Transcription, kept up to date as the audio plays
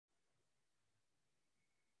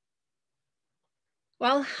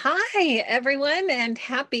Well, hi everyone, and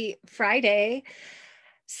happy Friday.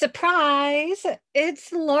 Surprise!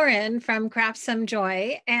 It's Lauren from Craft Some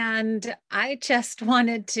Joy, and I just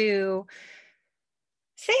wanted to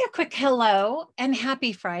say a quick hello and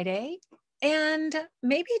happy Friday, and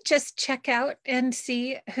maybe just check out and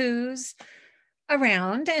see who's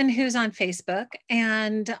around and who's on Facebook,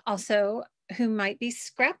 and also who might be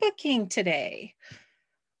scrapbooking today.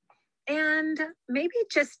 And maybe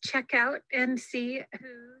just check out and see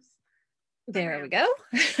who's there we go.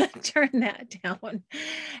 Turn that down.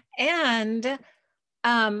 And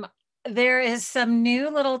um, there is some new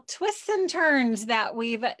little twists and turns that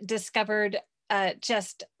we've discovered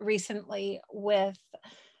just recently with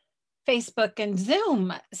Facebook and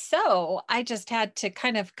Zoom. So I just had to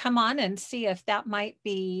kind of come on and see if that might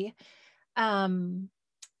be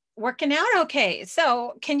working out okay.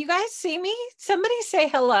 So can you guys see me? Somebody say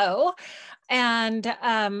hello. And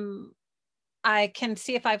I can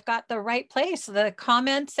see if I've got the right place. The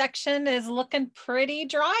comment section is looking pretty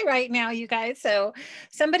dry right now, you guys. So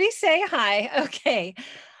somebody say hi. Okay,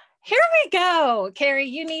 here we go. Carrie,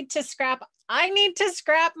 you need to scrap. I need to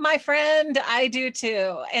scrap, my friend. I do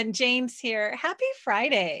too. And Jane's here. Happy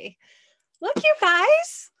Friday. Look, you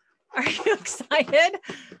guys. Are you excited?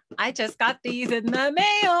 I just got these in the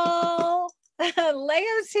mail.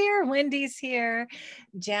 Leo's here, Wendy's here,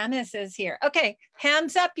 Janice is here. Okay,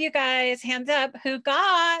 hands up, you guys, hands up. Who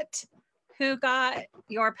got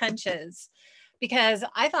your punches? Because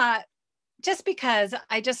I thought, just because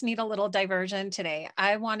I just need a little diversion today,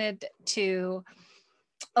 I wanted to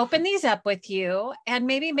open these up with you and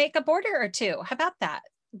maybe make a border or two. How about that?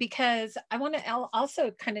 Because I want to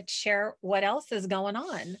also kind of share what else is going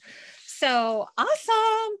on. So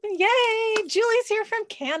awesome. Yay. Julie's here from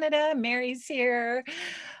Canada. Mary's here.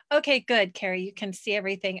 Okay, good. Carrie, you can see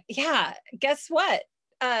everything. Yeah. Guess what?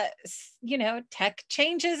 Tech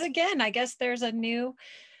changes again. I guess there's a new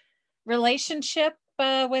relationship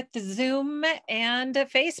with Zoom and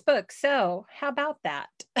Facebook. So how about that?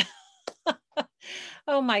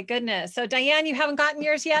 Oh my goodness. So Diane, you haven't gotten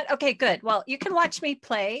yours yet? Okay, good. Well, you can watch me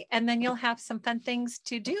play and then you'll have some fun things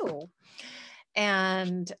to do.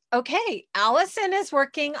 And okay, Allison is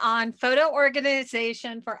working on photo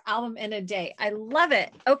organization for album in a day. I love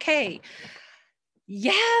it. Okay.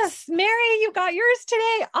 Yes, Mary, you got yours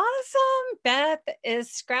today. Awesome. Beth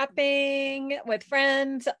is scrapping with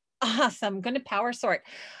friends. Awesome. Going to power sort.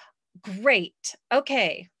 Great.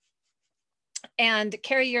 Okay. And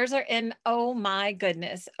Carrie, yours are in, oh my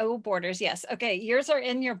goodness. Oh, borders. Yes. Okay. Yours are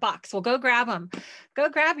in your box. Well, go grab them. Go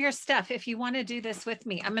grab your stuff if you want to do this with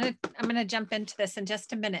me. I'm going to jump into this in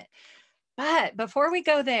just a minute. But before we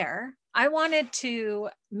go there, I wanted to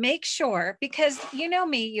make sure, because you know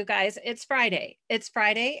me, you guys, it's Friday. It's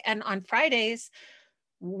Friday. And on Fridays,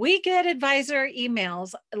 we get advisor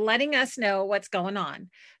emails letting us know what's going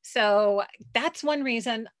on. So that's one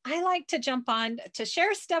reason I like to jump on to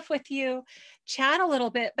share stuff with you, chat a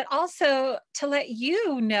little bit, but also to let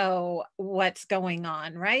you know what's going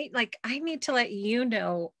on, right? Like I need to let you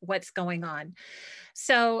know what's going on.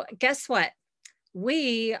 So guess what?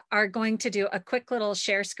 We are going to do a quick little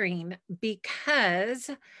share screen because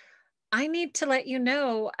I need to let you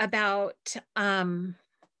know about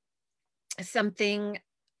something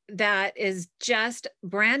that is just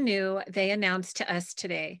brand new. They announced to us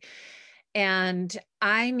today. And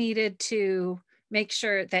I needed to make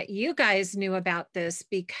sure that you guys knew about this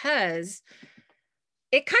because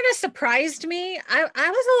it kind of surprised me. I was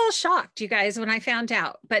a little shocked, you guys, when I found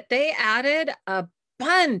out, but they added a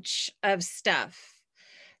bunch of stuff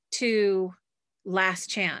to Last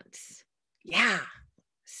Chance. Yeah.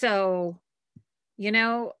 So,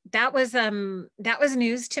 that was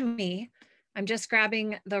news to me. I'm just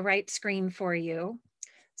grabbing the right screen for you.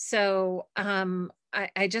 So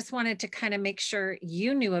I just wanted to kind of make sure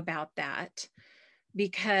you knew about that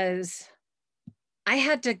because I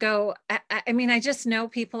had to go. I just know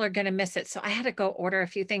people are going to miss it. So I had to go order a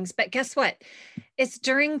few things. But guess what? It's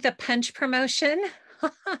during the Punch promotion,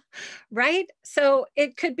 right? So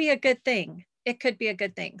it could be a good thing. It could be a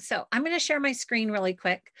good thing. So I'm going to share my screen really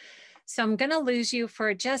quick. So I'm going to lose you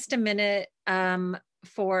for just a minute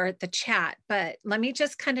for the chat, but let me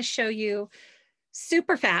just kind of show you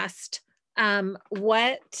super fast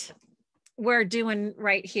what we're doing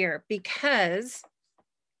right here because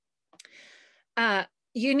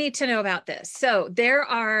you need to know about this. So there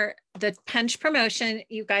are the Punch promotion.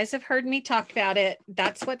 You guys have heard me talk about it.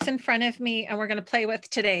 That's what's in front of me and we're going to play with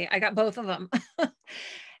today. I got both of them.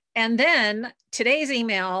 And then today's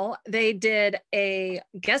email, they did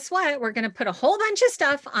guess what? We're going to put a whole bunch of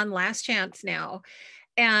stuff on Last Chance now.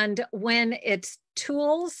 And when it's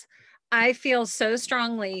tools, I feel so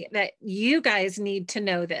strongly that you guys need to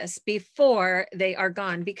know this before they are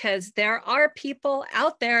gone, because there are people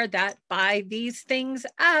out there that buy these things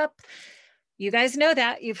up. You guys know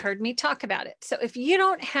that. You've heard me talk about it. So if you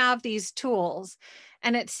don't have these tools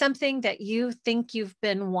and it's something that you think you've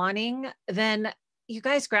been wanting, then you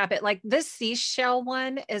guys grab it. Like this seashell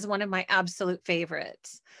one is one of my absolute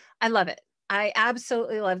favorites. I love it. I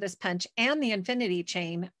absolutely love this punch and the infinity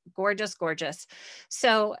chain. Gorgeous, gorgeous.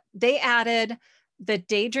 So they added the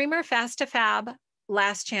Daydreamer Fast to Fab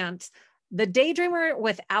Last Chance. The Daydreamer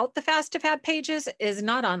without the Fast to Fab pages is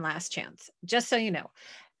not on Last Chance, just so you know.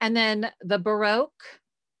 And then the Baroque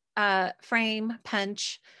frame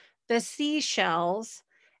punch, the seashells,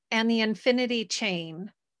 and the infinity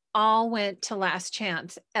chain all went to Last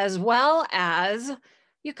Chance, as well as,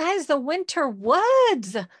 you guys, the Winter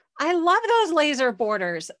Woods. I love those laser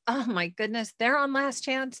borders. Oh my goodness, they're on Last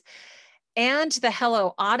Chance. And the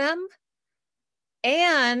Hello Autumn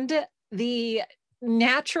and the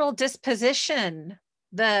Natural Disposition,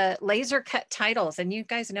 the laser cut titles. And you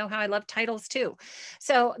guys know how I love titles too.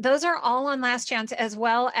 So those are all on Last Chance, as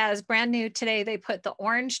well as brand new today. They put the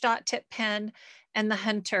orange dot tip pen and the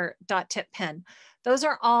hunter dot tip pen. Those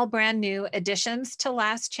are all brand new additions to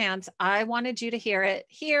Last Chance. I wanted you to hear it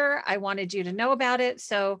here. I wanted you to know about it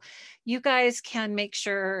so you guys can make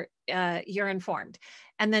sure you're informed.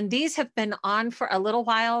 And then these have been on for a little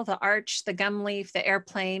while, the Arch, the Gum Leaf, the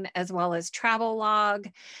Airplane, as well as Travel Log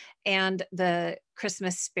and the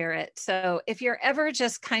Christmas Spirit. So if you're ever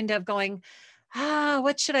just kind of going,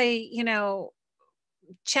 what should I,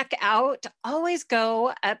 check out, always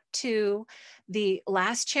go up to the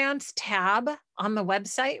Last Chance tab on the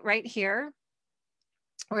website right here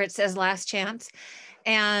where it says Last Chance,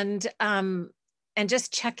 and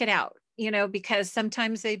just check it out, because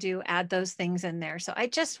sometimes they do add those things in there. So I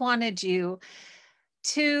just wanted you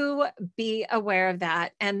to be aware of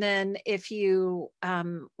that. And then if you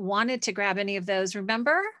wanted to grab any of those,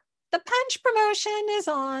 remember the punch promotion is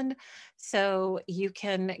on, so you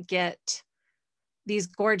can get these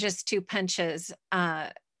gorgeous 2 punches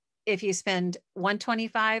if you spend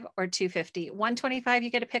 $125 or $250. $125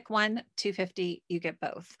 you get to pick one, $250 you get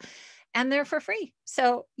both, and they're for free.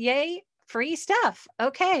 So yay, free stuff.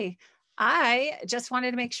 Okay, I just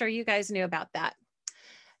wanted to make sure you guys knew about that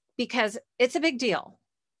because it's a big deal.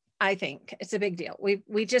 I think it's a big deal.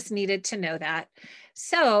 We just needed to know that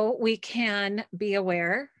so we can be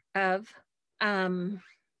aware of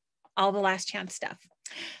all the Last Chance stuff.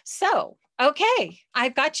 So, okay,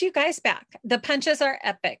 I've got you guys back. The punches are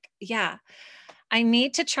epic. Yeah. I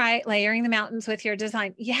need to try layering the mountains with your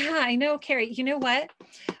design. Yeah, I know, Carrie. You know what?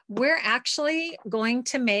 We're actually going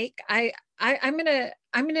to make, I'm gonna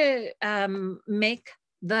make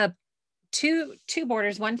the two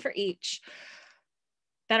borders, one for each,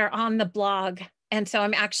 that are on the blog. And so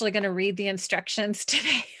I'm actually going to read the instructions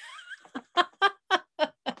today.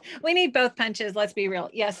 We need both punches. Let's be real.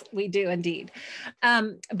 Yes, we do indeed.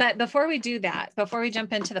 But before we do that, before we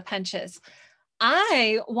jump into the punches,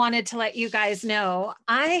 I wanted to let you guys know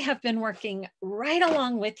I have been working right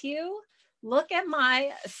along with you. Look at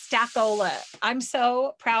my Stackola. I'm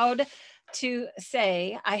so proud to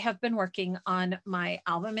say I have been working on my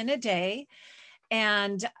album in a day,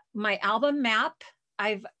 and my album map.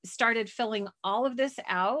 I've started filling all of this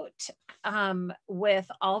out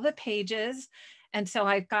with all the pages. And so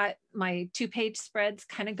I've got my 2-page spreads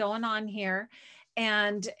kind of going on here.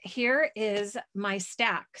 And here is my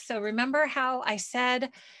stack. So remember how I said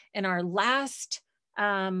in our last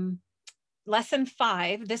lesson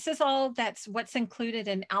 5, this is all that's what's included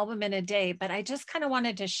in Album in a Day, but I just kind of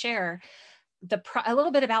wanted to share a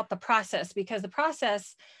little bit about the process, because the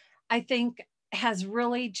process, I think, has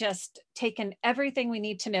really just taken everything we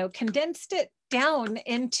need to know, condensed it down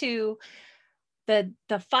into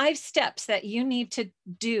the 5 steps that you need to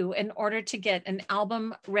do in order to get an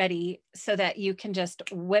album ready so that you can just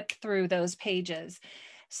whip through those pages.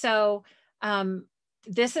 So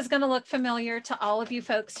this is going to look familiar to all of you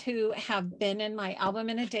folks who have been in my Album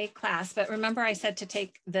in a Day class, but remember I said to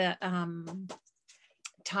take the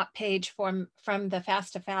top page from the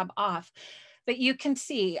Fast to Fab off. But you can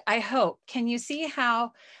see, I hope, can you see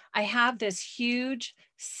how I have this huge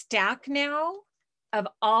stack now of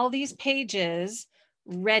all these pages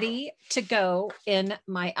ready to go in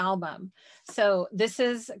my album? So this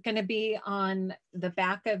is going to be on the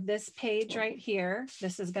back of this page right here.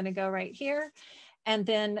 This is going to go right here. And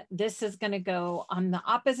then this is going to go on the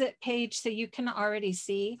opposite page. So you can already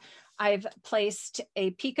see I've placed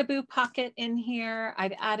a peekaboo pocket in here.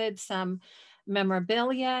 I've added some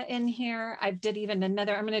memorabilia in here. I did even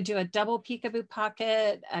another, I'm going to do a double peekaboo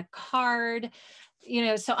pocket, a card, you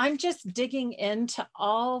know, so I'm just digging into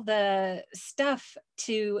all the stuff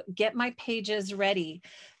to get my pages ready.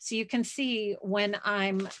 So you can see when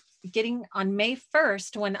I'm getting on May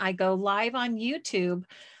 1st, when I go live on YouTube,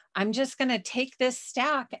 I'm just going to take this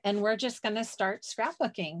stack and we're just going to start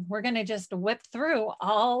scrapbooking. We're going to just whip through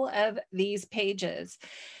all of these pages.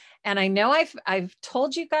 And I know I've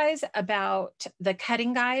told you guys about the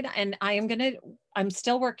cutting guide, and I'm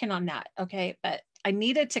still working on that. Okay. But I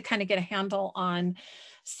needed to kind of get a handle on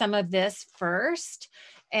some of this first.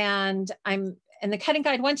 And the cutting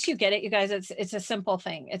guide, once you get it, you guys, it's a simple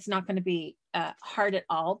thing. It's not going to be hard at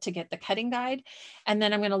all to get the cutting guide. And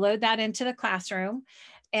then I'm going to load that into the classroom.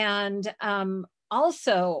 And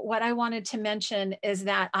also, what I wanted to mention is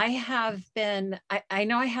that I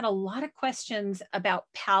know I had a lot of questions about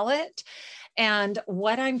palette and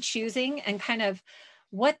what I'm choosing and kind of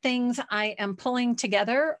what things I am pulling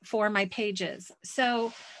together for my pages.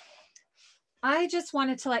 So I just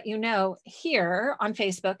wanted to let you know here on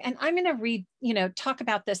Facebook, and I'm going to talk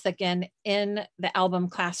about this again in the album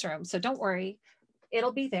classroom. So don't worry,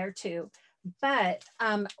 it'll be there too. But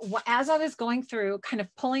as I was going through kind of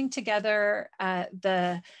pulling together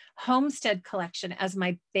the Homestead collection as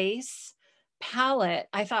my base palette,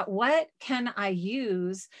 I thought, what can I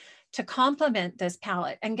use to complement this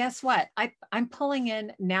palette? And guess what? I'm pulling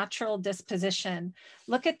in Natural Disposition.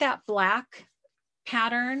 Look at that black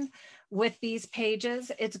pattern with these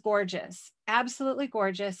pages. It's gorgeous, absolutely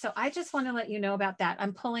gorgeous. So I just want to let you know about that.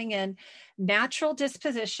 I'm pulling in Natural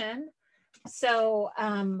Disposition. So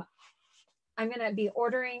I'm going to be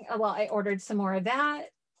ordering, well, I ordered some more of that.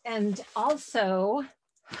 And also,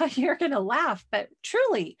 you're going to laugh, but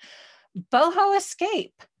truly, Boho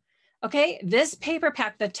Escape. Okay, this paper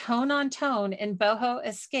pack, the Tone on Tone in Boho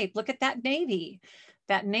Escape. Look at that navy.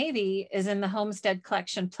 That navy is in the Homestead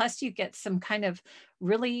collection. Plus, you get some kind of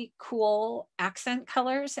really cool accent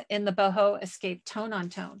colors in the Boho Escape Tone on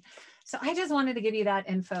Tone. So I just wanted to give you that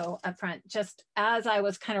info up front, just as I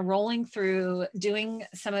was kind of rolling through doing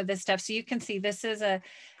some of this stuff. So you can see this is a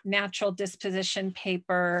Natural Disposition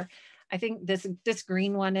paper. I think this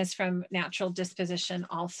green one is from Natural Disposition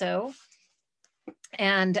also.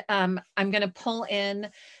 And I'm going to pull in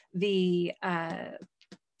the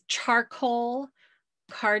charcoal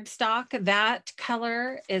cardstock. That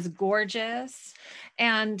color is gorgeous.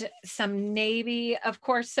 And some navy, of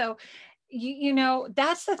course. So you know,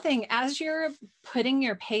 that's the thing, as you're putting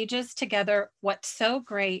your pages together, what's so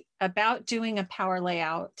great about doing a power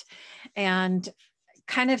layout and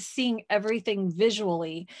kind of seeing everything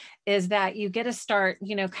visually is that you get to start,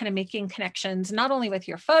 you know, kind of making connections, not only with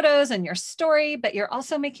your photos and your story, but you're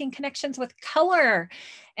also making connections with color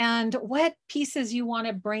and what pieces you want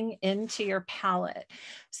to bring into your palette.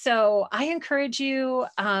 So I encourage you,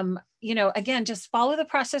 you know, again, just follow the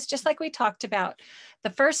process, just like we talked about. The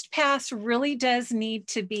first pass really does need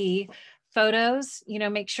to be photos. You know,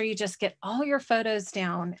 make sure you just get all your photos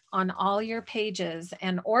down on all your pages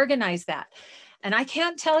and organize that. And I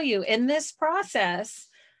can't tell you in this process,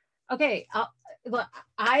 okay, look,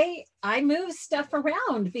 I moved stuff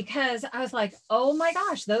around because I was like, oh my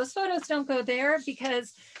gosh, those photos don't go there,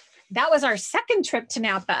 because that was our second trip to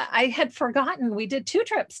Napa. I had forgotten we did 2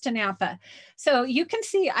 trips to Napa. So you can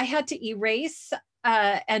see I had to erase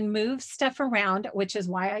and move stuff around, which is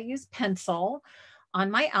why I use pencil on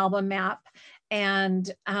my album map,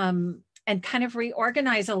 and kind of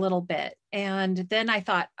reorganize a little bit. And then I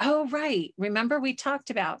thought, oh, right. Remember we talked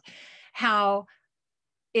about how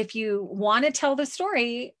if you want to tell the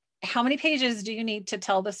story, how many pages do you need to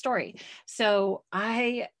tell the story? So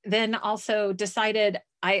I then also decided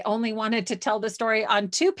I only wanted to tell the story on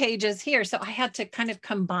 2 pages here. So I had to kind of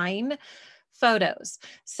combine photos.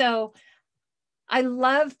 So I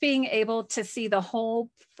love being able to see the whole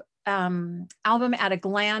album at a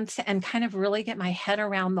glance and kind of really get my head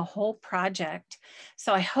around the whole project.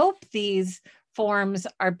 So I hope these forms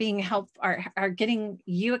are being are getting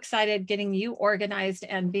you excited, getting you organized,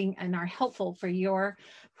 and are helpful for your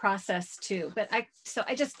process too. But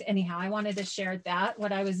anyhow, I wanted to share that,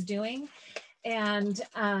 what I was doing, and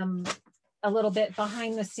a little bit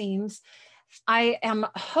behind the scenes. I am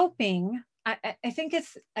hoping, I think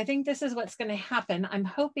this is what's going to happen. I'm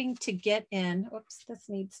hoping to get in, whoops, this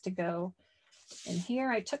needs to go in here.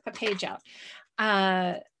 I took a page out.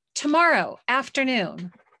 Tomorrow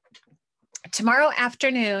afternoon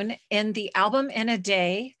in the Album in a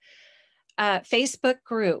Day Facebook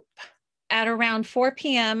group at around 4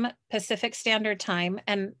 p.m. Pacific Standard Time.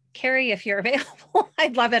 And Carrie, if you're available,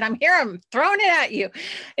 I'd love it. I'm here. I'm throwing it at you.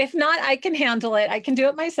 If not, I can handle it. I can do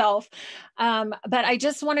it myself. But I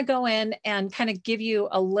just want to go in and kind of give you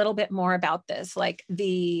a little bit more about this, like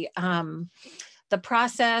the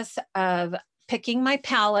process of picking my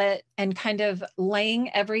palette and kind of laying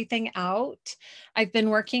everything out. I've been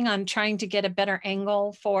working on trying to get a better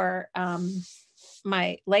angle for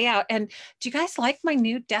my layout. And do you guys like my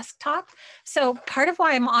new desktop? So part of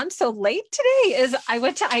why I'm on so late today is I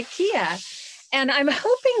went to IKEA, and I'm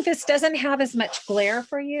hoping this doesn't have as much glare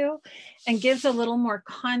for you and gives a little more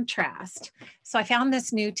contrast. So I found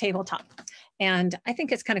this new tabletop, and I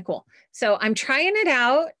think it's kind of cool. So I'm trying it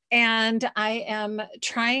out, and I am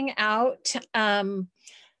trying out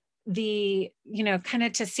the, kind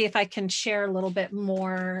of to see if I can share a little bit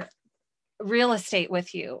more real estate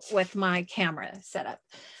with you with my camera setup.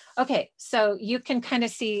 Okay, so you can kind of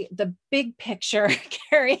see the big picture.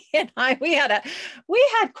 Carrie and I, we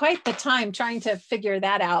had quite the time trying to figure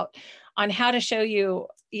that out on how to show you,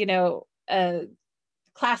 a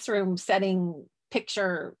classroom setting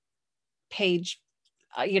picture page,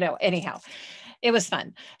 anyhow, it was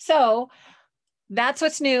fun. So that's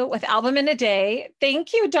what's new with Album in a Day.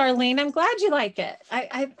 Thank you, Darlene. I'm glad you like it.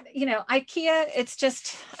 IKEA, it's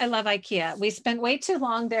just, I love IKEA. We spent way too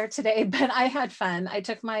long there today, but I had fun. I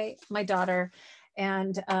took my daughter,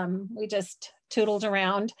 and we just tootled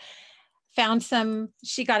around, found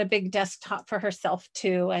she got a big desktop for herself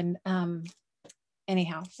too. And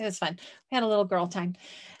anyhow, it was fun. We had a little girl time.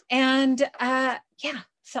 And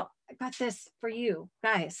so I got this for you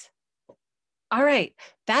guys. All right,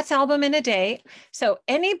 that's Album in a Day. So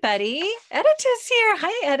anybody, Edita's here.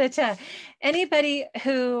 Hi, Edita. Anybody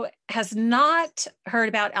who has not heard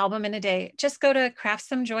about Album in a Day, just go to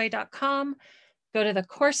craftssomejoy.com, go to the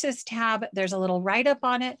courses tab. There's a little write-up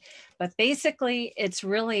on it, but basically it's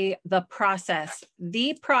really the process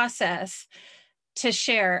to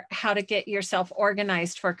share how to get yourself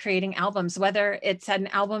organized for creating albums, whether it's an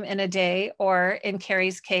album in a day or, in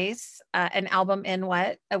Carrie's case, an album in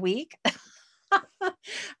a week?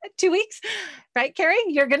 2 weeks, right, Carrie?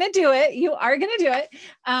 You're going to do it. You are going to do it.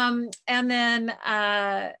 And then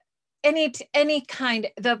any kind,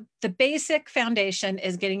 the basic foundation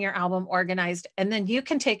is getting your album organized. And then you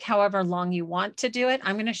can take however long you want to do it.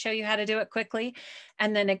 I'm going to show you how to do it quickly.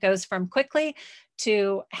 And then it goes from quickly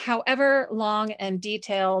to however long and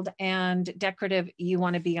detailed and decorative you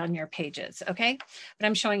want to be on your pages, okay? But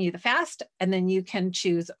I'm showing you the fast, and then you can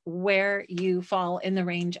choose where you fall in the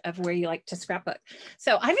range of where you like to scrapbook.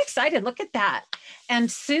 So I'm excited, look at that.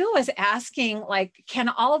 And Sue was asking, like, can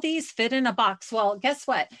all these fit in a box? Well, guess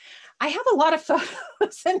what? I have a lot of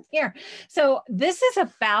photos in here. So this is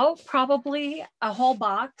about probably a whole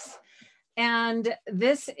box. And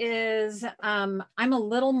this is, I'm a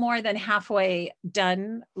little more than halfway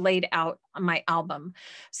done, laid out on my album.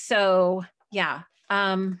 So yeah,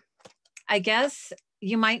 I guess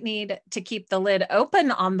you might need to keep the lid open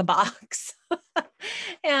on the box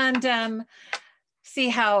and see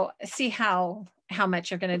how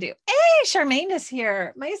much you're going to do. Hey, Charmaine is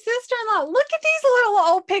here. My sister-in-law. Look at these little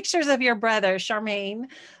old pictures of your brother, Charmaine.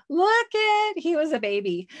 He was a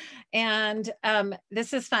baby. And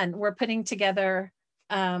this is fun. We're putting together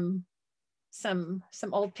some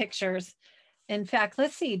old pictures. In fact,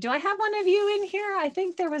 let's see. Do I have one of you in here? I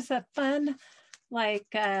think there was a fun, I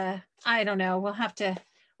don't know. We'll have to,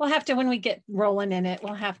 when we get rolling in it,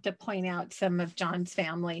 we'll have to point out some of John's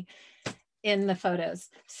family in the photos.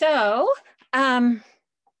 So,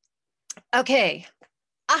 okay.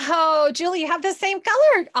 Oh, Julie, you have the same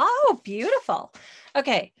color. Oh, beautiful.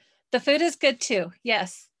 Okay. The food is good too.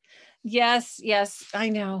 Yes. Yes. Yes. I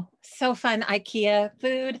know. So fun. IKEA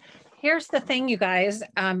food. Here's the thing, you guys.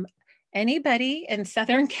 Anybody in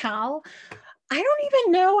Southern Cal, I don't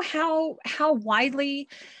even know how widely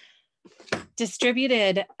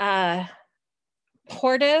distributed,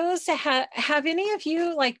 Portos have any of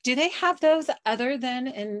you, like, do they have those other than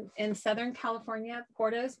in Southern California,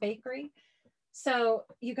 Portos Bakery? So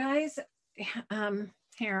you guys,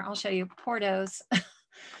 here, I'll show you Portos.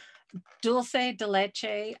 Dulce de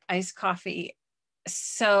leche iced coffee.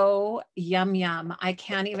 So yum, yum. I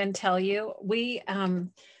can't even tell you.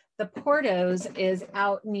 The Portos is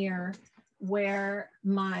out near where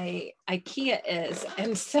my IKEA is.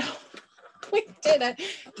 And so we did a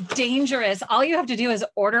dangerous, all you have to do is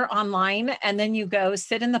order online, and then you go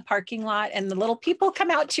sit in the parking lot, and the little people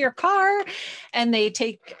come out to your car and they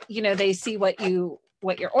take, they see what your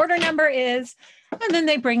order number is, and then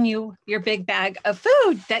they bring you your big bag of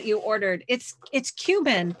food that you ordered. It's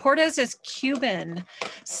Cuban. Portos is Cuban.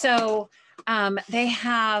 So they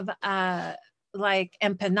have like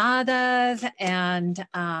empanadas and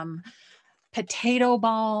potato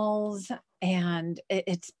balls, and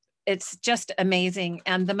it's just amazing.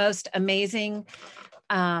 And the most amazing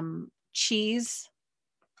cheese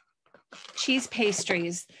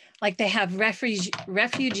pastries. Like they have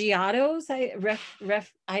refugiados.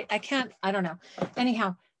 I can't, I don't know.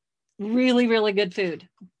 Anyhow, really, really good food.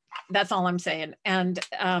 That's all I'm saying. And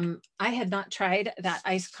I had not tried that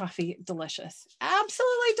iced coffee. Delicious.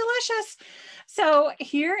 Absolutely delicious. So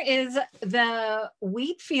here is the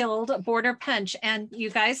Wheatfield Border Punch. And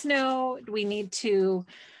you guys know we need to,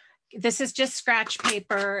 this is just scratch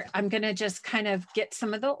paper. I'm going to just kind of get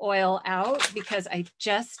some of the oil out because I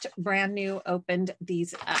just brand new opened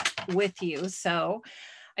these up with you. So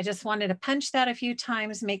I just wanted to punch that a few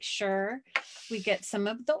times, make sure we get some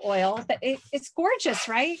of the oil, but it's gorgeous,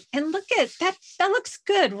 right? And look at that, that looks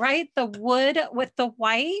good, right? The wood with the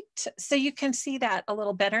white. So you can see that a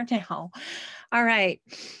little better now. All right.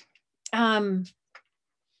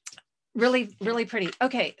 Really, really pretty.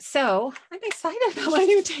 Okay, so I'm excited about my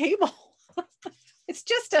new table. It's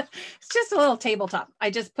just a little tabletop. I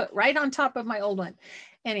just put right on top of my old one.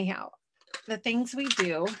 Anyhow, the things we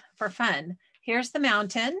do for fun. Here's the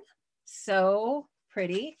mountain. So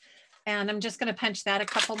pretty. And I'm just going to punch that a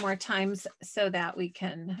couple more times so that we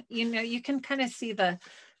can, you can kind of see the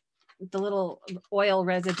little oil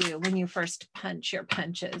residue when you first punch your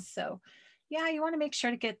punches. So yeah, you want to make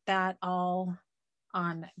sure to get that all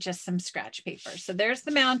on just some scratch paper. So there's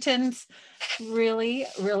the mountains. Really,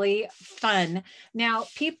 really fun. Now,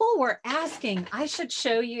 people were asking, I should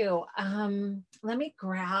show you. Let me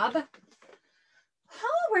grab,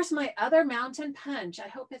 where's my other mountain punch? I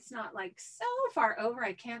hope it's not like so far over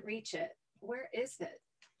I can't reach it. Where is it?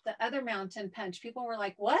 The other mountain punch. People were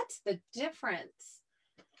like, what's the difference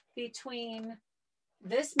between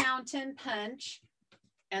this mountain punch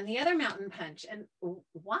and the other mountain punch? And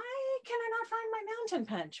why can I not find my mountain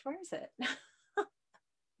punch? Where is it?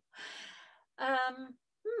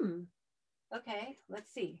 Okay,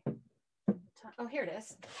 let's see. Oh, here it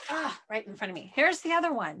is. Right in front of me. Here's the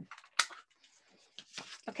other one.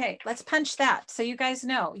 Okay, let's punch that. So you guys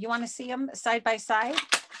know, you want to see them side by side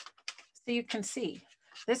so you can see.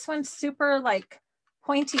 This one's super like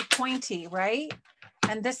pointy, right?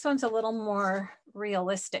 And this one's a little more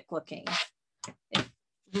realistic looking.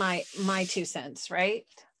 My 2 cents, right?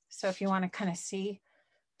 So if you want to kind of see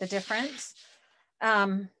the difference,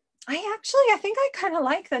 I think I kind of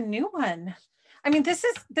like the new one. I mean, this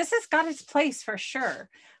has got its place for sure,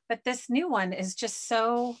 but this new one is just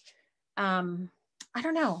so, I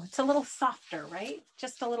don't know, it's a little softer, right?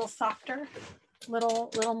 Just a little softer,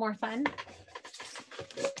 little more fun.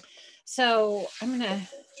 So I'm gonna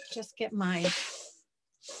just get my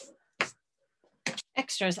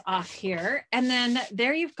extras off here. And then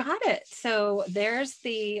there you've got it. So there's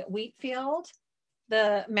the Wheatfield,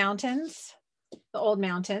 the mountains, the old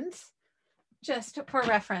mountains, just for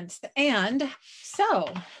reference. And so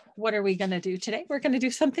what are we going to do today? We're going to do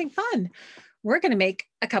something fun. We're going to make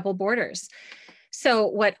a couple borders. So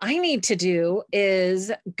what I need to do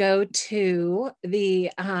is go to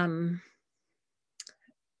the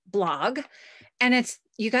blog, and it's,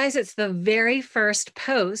 you guys, it's the very first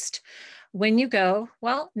post. When you go,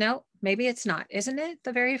 well, no, maybe it's not. Isn't it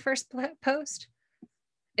the very first post?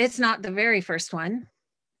 It's not the very first one.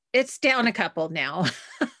 It's down a couple now.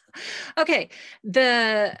 Okay,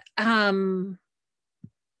 the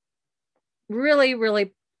really,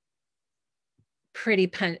 really pretty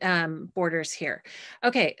borders here.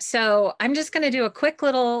 Okay, so I'm just going to do a quick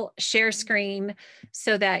little share screen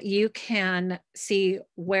so that you can see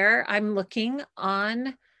where I'm looking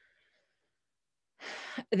on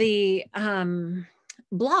the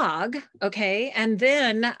blog. Okay, and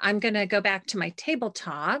then I'm going to go back to my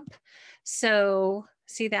tabletop. So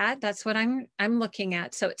see that? That's what I'm looking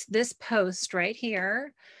at. So it's this post right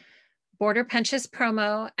here. Border Punches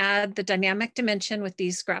promo, add the dynamic dimension with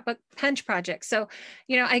these scrapbook punch projects. So,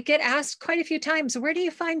 I get asked quite a few times, where do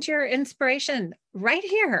you find your inspiration? Right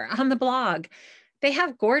here on the blog. They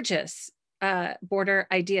have gorgeous border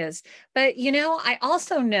ideas. But, I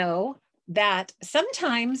also know that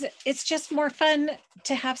sometimes it's just more fun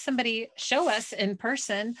to have somebody show us in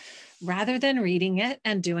person rather than reading it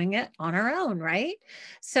and doing it on our own, right?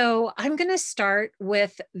 So I'm going to start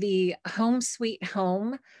with the Home Sweet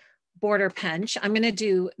Home border punch. I'm going to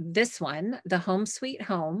do this one, the Home Sweet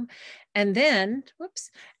Home, and then,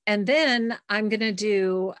 and then I'm going to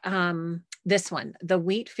do this one, the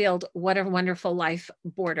Wheatfield What a Wonderful Life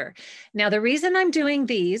border. Now, the reason I'm doing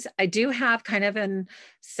these, I do have kind of a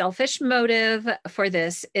selfish motive for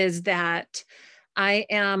this, is that I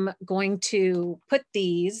am going to put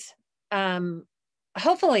these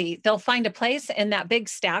hopefully they'll find a place in that big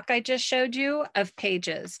stack I just showed you of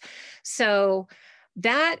pages. So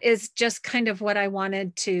that is just kind of what I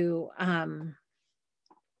wanted to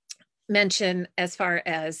mention as far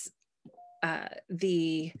as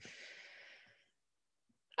the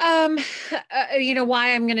you know,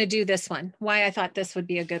 why I'm going to do this one, why I thought this would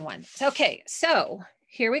be a good one. Okay, so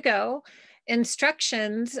here we go.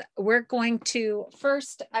 Instructions. We're going to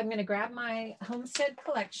first, I'm going to grab my Homestead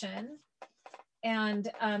collection. And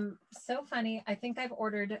so funny, I think I've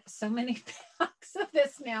ordered so many packs of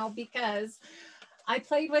this now because I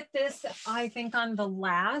played with this, I think on the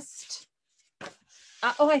last,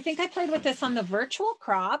 I think I played with this on the virtual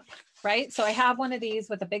crop, right? So I have one of these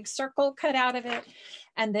with a big circle cut out of it.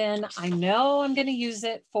 And then I know I'm going to use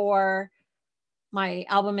it for my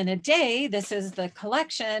album in a day. This is the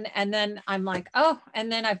collection. And then I'm like, oh,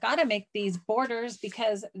 and then I've got to make these borders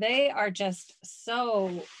because they are just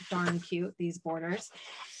so darn cute, these borders.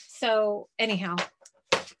 So anyhow,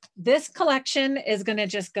 this collection is going to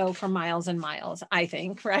just go for miles and miles, I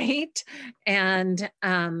think, right? And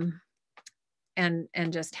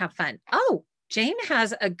just have fun. Oh, Jane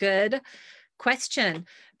has a good question.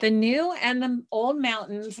 The new and the old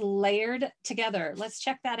mountains layered together. Let's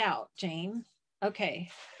check that out, Jane. Okay.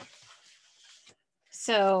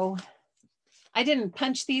 So I didn't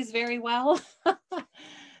punch these very well.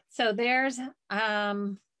 So there's, let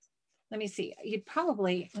me see. You'd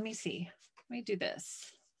probably, let me see. Let me do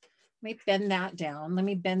this. Let me bend that down. Let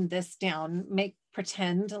me bend this down,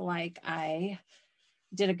 pretend like I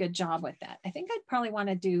did a good job with that. I think I'd probably want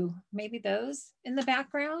to do maybe those in the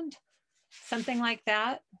background, something like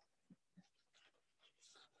that.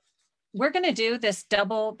 We're going to do this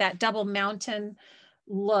double mountain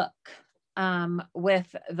look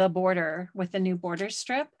with the border, with the new border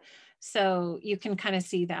strip. So you can kind of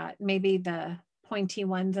see that, maybe the pointy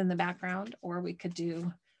ones in the background, or we could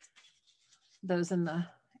do those in the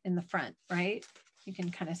front, right? You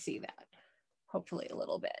can kind of see that, hopefully a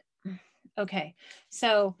little bit. Okay,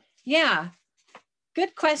 so yeah,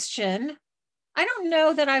 good question. I don't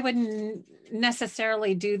know that I would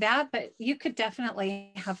necessarily do that, but you could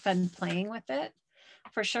definitely have fun playing with it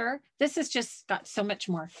for sure. This has just got so much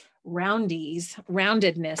more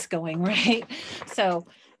roundedness going, right? So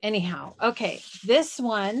anyhow, okay, this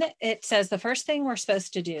one, it says the first thing we're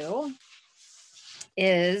supposed to do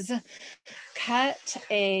is cut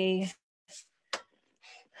a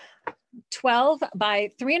 12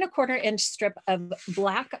 by 3 1/4 inch strip of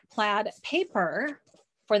black plaid paper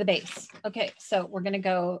for the base. Okay, so we're going to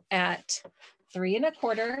go at 3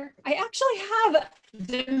 1/4. I actually have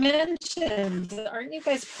dimensions. Aren't you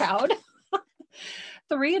guys proud?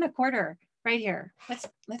 3 1/4 right here.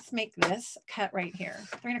 Let's make this cut right here.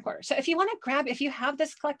 3 1/4. So if you want to grab, if you have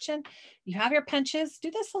this collection, you have your punches,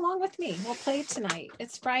 do this along with me. We'll play tonight.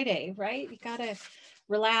 It's Friday, right? You got to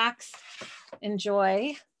relax,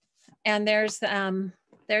 enjoy. And there's the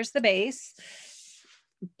base,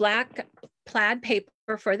 black plaid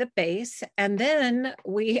paper for the base. And then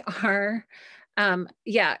we are,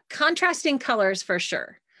 contrasting colors for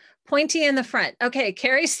sure. Pointy in the front. Okay,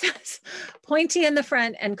 Carrie says pointy in the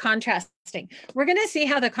front and contrasting. We're gonna see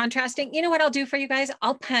how the contrasting, you know what I'll do for you guys?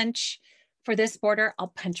 I'll punch for this border, I'll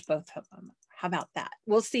punch both of them. How about that?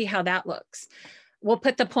 We'll see how that looks. We'll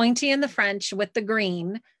put the pointy in the French with the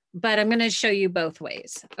green, but I'm going to show you both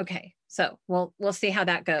ways. Okay, so we'll see how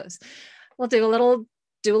that goes. We'll do a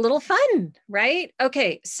little fun, right?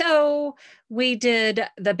 Okay, so we did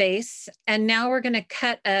the base, and now we're going to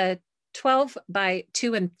cut a 12 by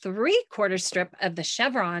 2 3/4 strip of the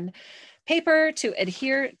chevron paper to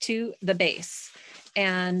adhere to the base.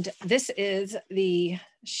 And this is the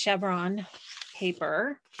chevron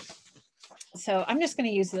paper. So I'm just going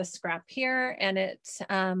to use this scrap here, and it's 2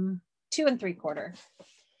 3/4.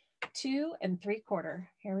 2 3/4.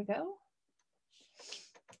 Here we go.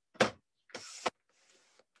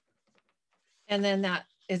 And then that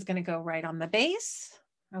is going to go right on the base.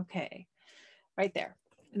 Okay, right there.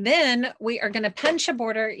 Then we are going to punch a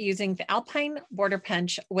border using the Alpine border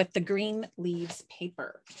punch with the green leaves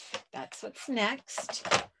paper. That's what's next.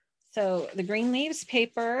 So the green leaves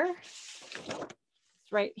paper,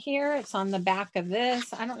 it's right here. It's on the back of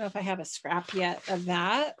this. I don't know if I have a scrap yet of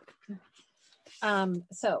that.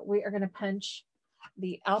 So we are going to punch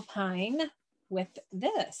the Alpine with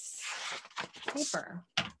this paper.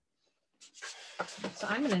 So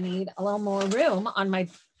I'm going to need a little more room on my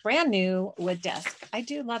brand new wood desk. I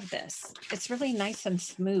do love this. It's really nice and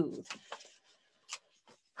smooth.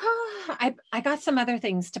 I got some other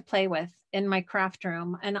things to play with in my craft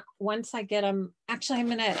room. And once I get them, actually, I'm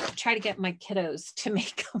going to try to get my kiddos to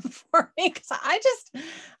make them for me, because I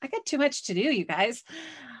got too much to do, you guys.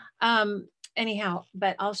 Anyhow,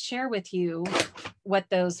 but I'll share with you what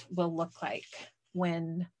those will look like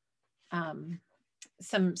when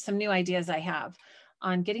some new ideas I have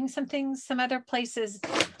on getting some other places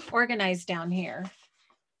organized down here.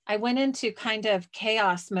 I went into kind of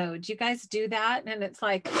chaos mode. You guys do that? And it's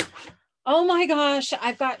like, oh my gosh,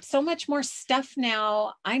 I've got so much more stuff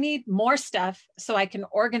now. I need more stuff so I can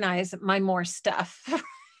organize my more stuff.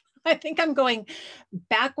 I think I'm going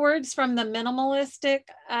backwards from the minimalistic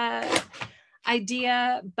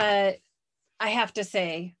idea, but I have to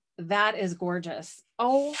say that is gorgeous.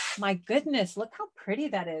 Oh my goodness, look how pretty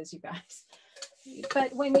that is, you guys.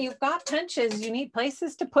 But when you've got punches, you need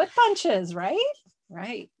places to put punches, right?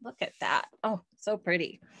 Right, look at that. Oh, so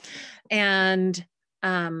pretty. And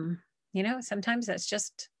you know, sometimes that's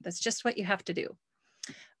just what you have to do.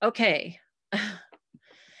 Okay.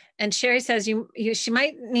 And Sherry says she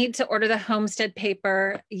might need to order the homestead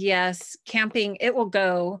paper. Yes, camping, it will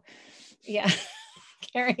go. Yeah.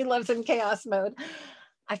 Carrie lives in chaos mode.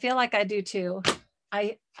 I feel like I do too.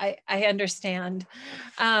 I understand.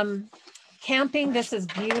 Camping, this is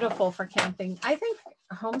beautiful for camping. I think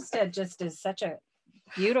homestead just is such a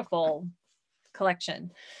beautiful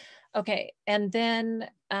collection. Okay, and then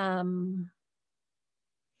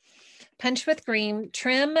punch with green,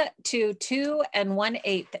 trim to 2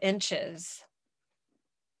 1/8 inches.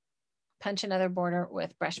 Punch another border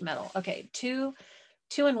with brush metal. Okay, 2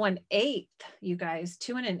 1/8, you guys,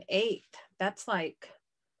 2 1/8. That's like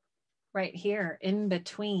right here in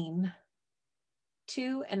between.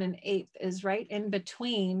 2 1/8 is right in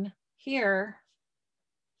between here,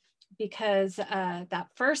 because that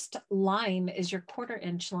first line is your 1/4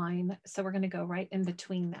 inch line. So we're going to go right in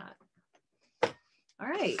between that. All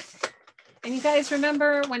right. And you guys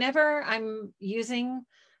remember, whenever I'm using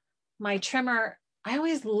my trimmer, I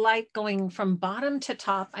always like going from bottom to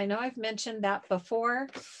top. I know I've mentioned that before,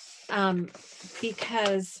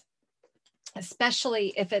 because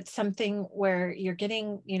especially if it's something where you're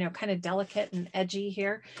getting, you know, kind of delicate and edgy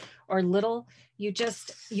here or little, you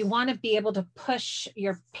want to be able to push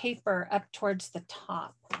your paper up towards the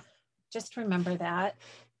top. Just remember that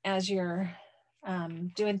as you're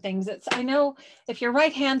doing things. I know if you're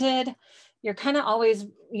right-handed, you're kind of always,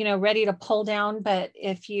 you know, ready to pull down, but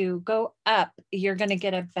if you go up, you're going to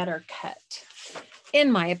get a better cut,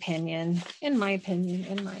 in my opinion.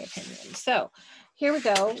 So here we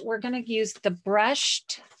go. We're going to use the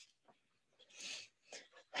brushed.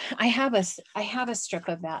 I have a strip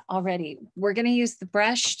of that already. We're going to use the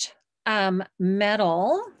brushed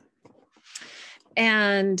metal,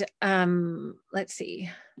 and let's see.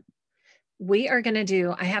 We are going to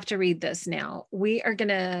do, I have to read this now. We are going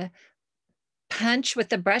to punch with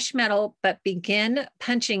the brush metal, but begin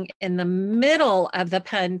punching in the middle of the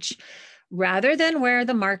punch rather than where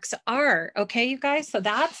the marks are. Okay, you guys? So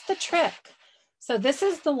that's the trick. So this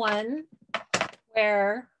is the one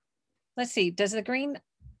where, let's see, does the green,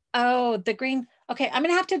 oh, the green, okay, I'm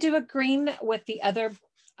going to have to do a green with the other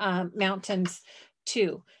mountains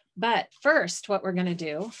too. But first, what we're going to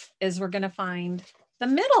do is we're going to find the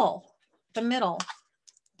middle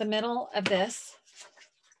of this.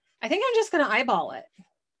 I think I'm just going to eyeball it.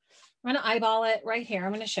 I'm going to eyeball it right here.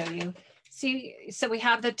 I'm going to show you. See, so we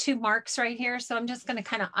have the 2 marks right here. So I'm just going to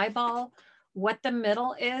kind of eyeball what the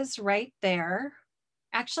middle is right there.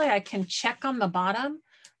 Actually, I can check on the bottom.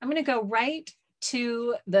 I'm going to go right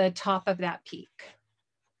to the top of that peak.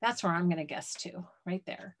 That's where I'm going to guess to, right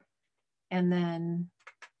there. And then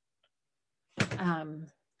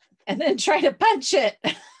try to punch it.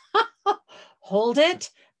 Hold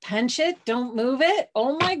it, punch it, don't move it.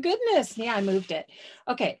 Oh my goodness. Yeah, I moved it.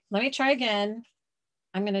 Okay, let me try again.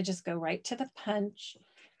 I'm going to just go right to the punch,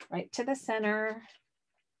 right to the center.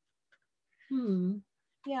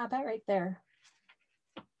 Yeah, about right there.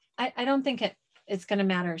 I don't think it's going to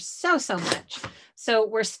matter so much. So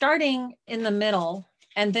we're starting in the middle.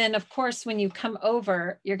 And then of course, when you come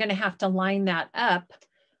over, you're going to have to line that up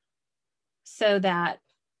so that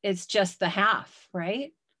it's just the half,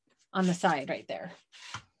 right? On the side right there.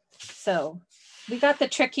 So we got the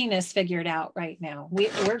trickiness figured out right now.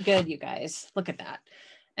 We're good, you guys. Look at that.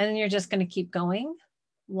 And then you're just going to keep going,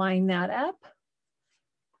 line that up.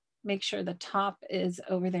 Make sure the top is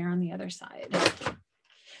over there on the other side.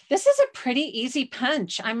 This is a pretty easy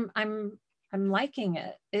punch. I'm liking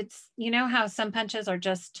it. It's, you know how some punches are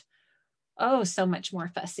just, oh, so much more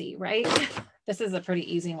fussy, right? This is a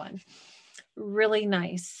pretty easy one. Really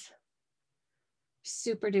nice.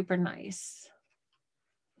 Super duper nice.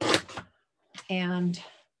 And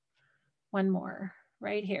one more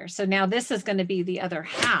right here. So now this is going to be the other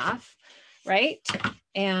half, right?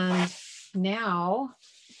 And now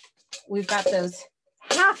we've got those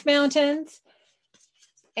half mountains,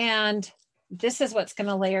 and this is what's going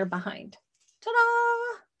to layer behind.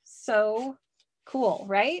 Ta-da! So cool,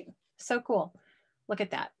 right? So cool. Look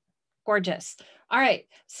at that. Gorgeous. All right.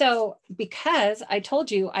 So because I told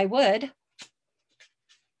you I would,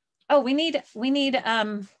 oh, we need,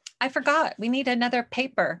 I forgot, we need another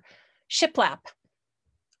paper, shiplap,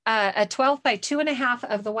 a 12 by 2.5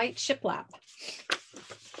 of the white shiplap.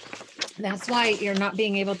 That's why you're not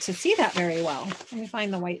being able to see that very well. Let me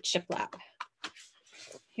find the white shiplap.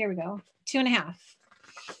 Here we go. 2.5.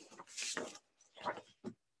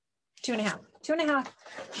 2.5. 2.5.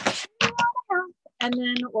 And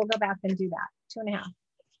then we'll go back and do that. 2.5.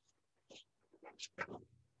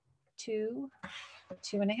 2,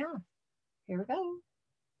 2.5. Here we go.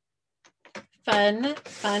 Fun,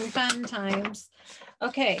 fun, fun times.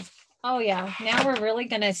 Okay. Oh yeah. Now we're really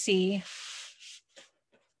going to see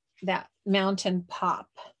that mountain pop,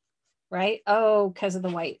 right? Oh, because of the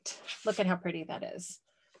white. Look at how pretty that is.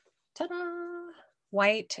 Ta-da!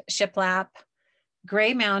 White shiplap,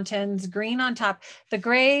 gray mountains, green on top. The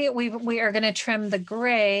gray, we are going to trim the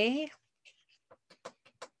gray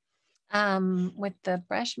with the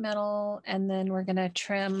brush metal, and then we're going to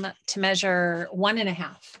trim to measure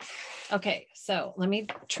 1.5. Okay, so let me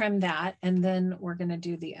trim that, and then we're going to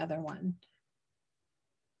do the other one.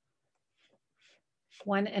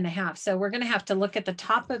 1.5. So we're going to have to look at the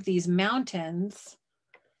top of these mountains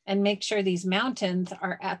and make sure these mountains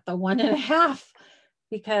are at the 1.5,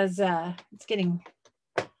 because it's getting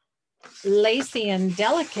lacy and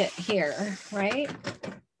delicate here, right?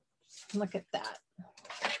 Look at that.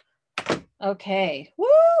 Okay.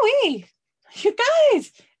 Woo-wee! You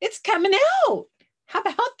guys, it's coming out. How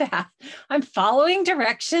about that? I'm following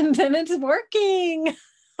directions and it's working.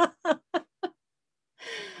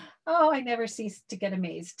 Oh, I never cease to get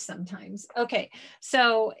amazed sometimes. Okay,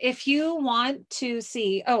 so if you want to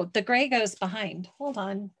see, oh, the gray goes behind. Hold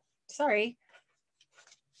on, sorry.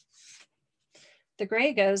 The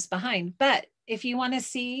gray goes behind, but if you want to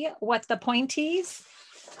see what the pointies,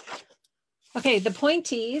 okay, the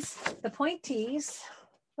pointies,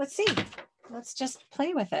 let's see. Let's just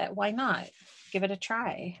play with it. Why not? Give it a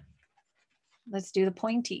try. Let's do the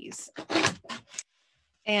pointies.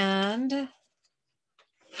 And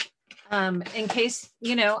in case,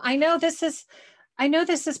 you know, I know this is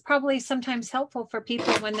probably sometimes helpful for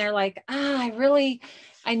people when they're like, I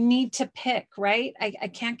need to pick, right? I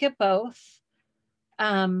can't get both.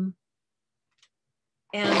 And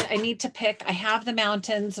I need to pick. I have the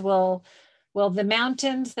mountains. Will the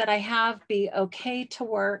mountains that I have be okay to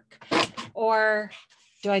work? Or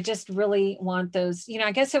do I just really want those? You know,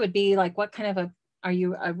 I guess it would be like, what kind of are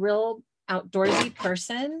you a real outdoorsy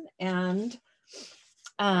person? And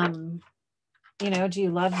you know, do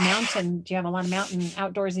you love mountain? Do you have a lot of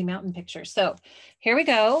outdoorsy mountain pictures? So here we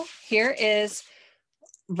go. Here is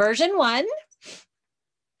version 1.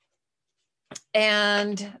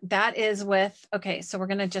 And that is with, okay, so we're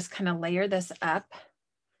going to just kind of layer this up.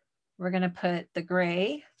 We're going to put the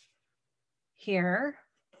gray here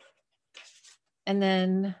and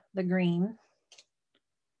then the green.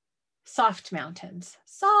 Soft mountains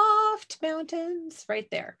right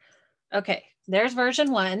there. Okay, there's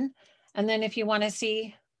version 1. And then if you want to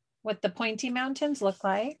see what the pointy mountains look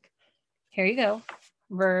like, here you go.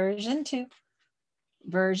 Version 2,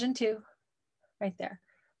 right there.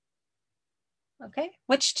 Okay,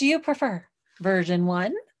 which do you prefer? Version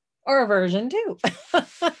 1 or version 2?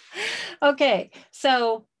 Okay,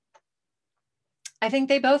 so I think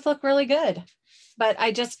they both look really good, but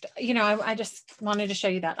I just, you know, I just wanted to show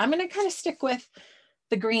you that. I'm going to kind of stick with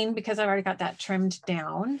the green because I've already got that trimmed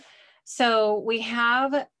down. So we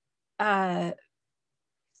have,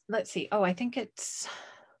 let's see. Oh, I think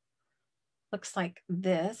looks like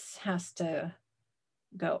this has to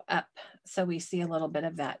go up. So we see a little bit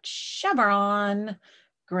of that chevron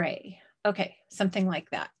gray. Okay, something like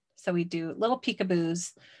that. So we do little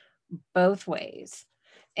peekaboos both ways.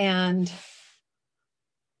 And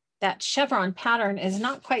that chevron pattern is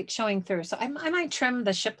not quite showing through. So I might trim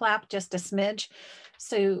the shiplap just a smidge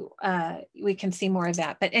so we can see more of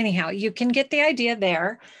that. But anyhow, you can get the idea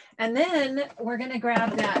there. And then we're going to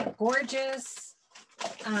grab that gorgeous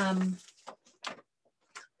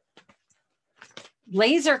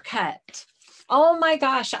laser cut. Oh my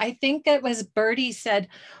gosh, I think it was Birdie said,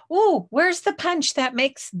 oh, where's the punch that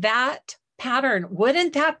makes that pattern?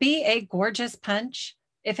 Wouldn't that be a gorgeous punch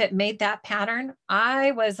if it made that pattern?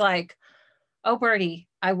 I was like, oh, Birdie,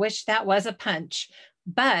 I wish that was a punch.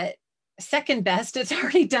 But second best. It's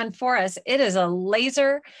already done for us. It is a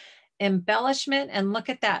laser embellishment, and look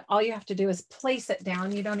at that. All you have to do is place it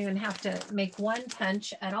down. You don't even have to make one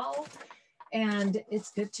punch at all, and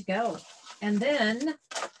it's good to go. And then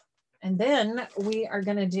we are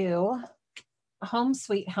going to do Home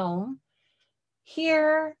Sweet Home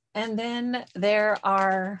here, and then there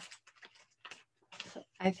are,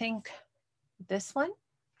 I think, this one,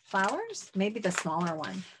 flowers, maybe the smaller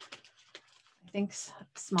one. I think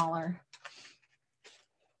smaller.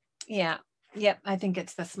 Yeah. Yep. I think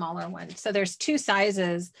it's the smaller one. So there's two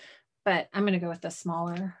sizes, but I'm going to go with the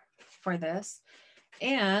smaller for this.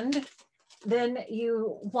 And then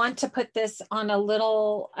you want to put this on a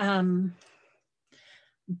little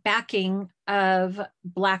backing of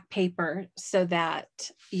black paper so that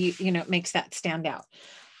you know, it makes that stand out.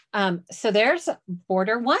 So there's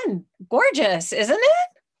border one. Gorgeous, isn't it?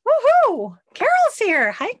 Woohoo! Carol's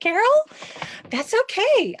here. Hi, Carol. That's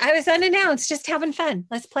okay. I was unannounced, just having fun.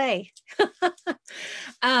 Let's play.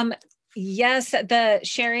 Yes,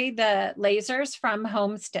 Sherry, the lasers from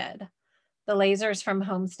Homestead. The lasers from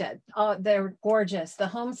Homestead. Oh, they're gorgeous. The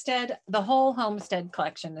Homestead, the whole Homestead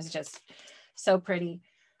collection is just so pretty.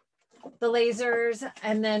 The lasers,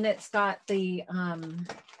 and then it's got the,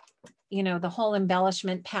 you know, the whole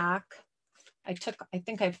embellishment pack. I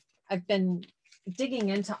think I've been digging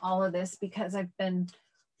into all of this because I've been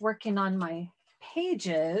working on my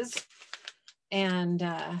pages, and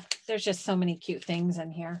there's just so many cute things in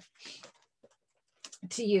here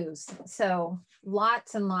to use. So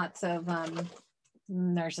lots and lots of,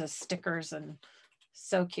 there's a stickers, and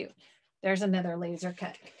so cute. There's another laser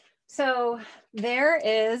cut. So there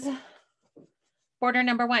is border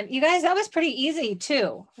number one. You guys, that was pretty easy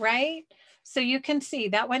too, right? So you can see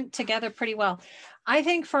that went together pretty well. I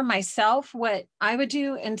think for myself, what I would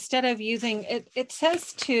do instead of using it, it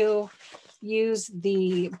says to use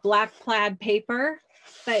the black plaid paper,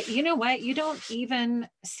 but you know what? You don't even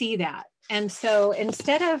see that. And so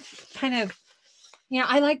instead of kind of, you know,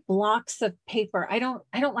 I like blocks of paper. I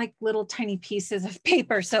don't like little tiny pieces of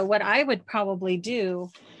paper. So what I would probably do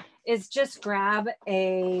is just grab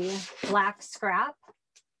a black scrap,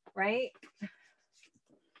 right?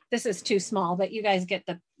 This is too small, but you guys get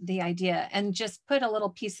the idea, and just put a little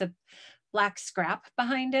piece of black scrap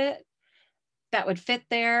behind it that would fit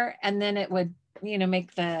there. And then it would, you know,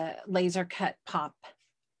 make the laser cut pop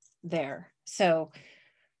there. So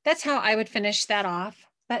that's how I would finish that off,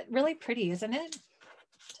 but really pretty, isn't it?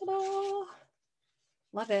 Ta-da!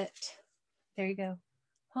 Love it. There you go.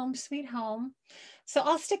 Home Sweet Home. So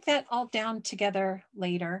I'll stick that all down together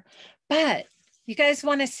later, but you guys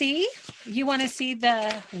want to see? You want to see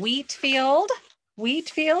the wheat field? Wheat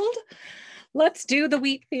field? Let's do the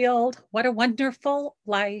wheat field. What a wonderful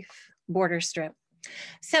life border strip.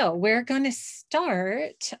 So we're going to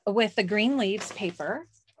start with the green leaves paper.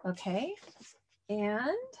 Okay. And,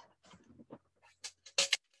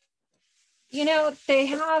 you know, they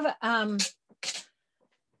have,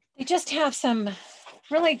 they just have some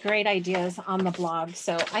really great ideas on the blog.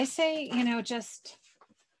 So I say, you know, just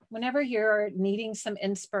whenever you're needing some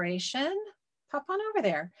inspiration, pop on over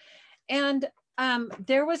there. And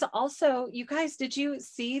there was also, you guys, did you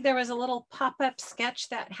see there was a little pop-up sketch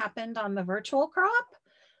that happened on the virtual crop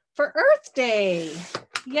for Earth Day?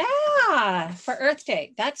 Yeah, for Earth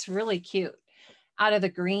Day. That's really cute. Out of the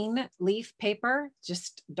green leaf paper,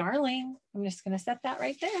 just darling. I'm just going to set that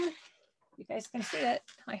right there. You guys can see it,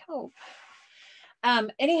 I hope.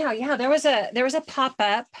 Anyhow, yeah, there was a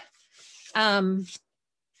pop-up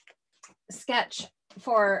sketch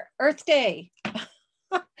for Earth Day.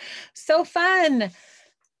 So fun.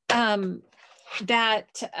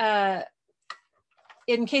 That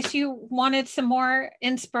in case you wanted some more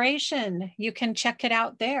inspiration, you can check it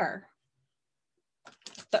out there.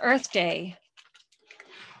 The Earth Day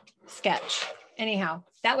sketch. Anyhow,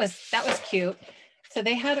 that was cute. So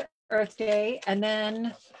they had Earth Day, and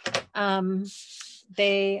then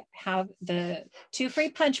they have the 2 free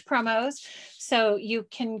punch promos. So you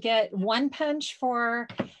can get 1 punch for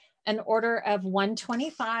an order of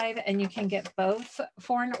 $125, and you can get both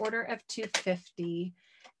for an order of $250.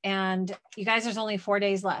 And you guys, there's only 4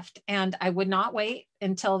 days left, and I would not wait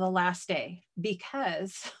until the last day,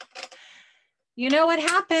 because you know what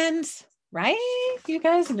happens, right? You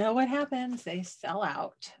guys know what happens. They sell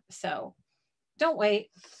out. So don't wait.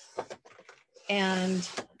 And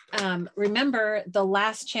remember the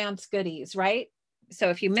last chance goodies, right? So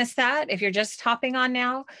if you missed that, if you're just hopping on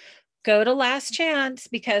now, go to Last Chance,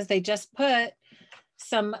 because they just put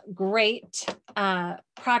some great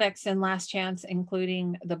products in Last Chance,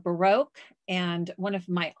 including the Baroque and one of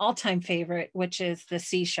my all-time favorite, which is the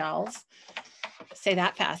seashells. say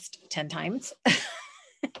that fast 10 times.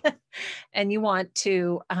 And you want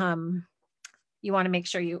to make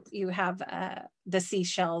sure you have the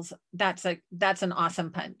seashells. That's an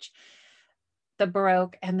awesome punch. The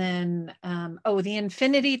Baroque, and then the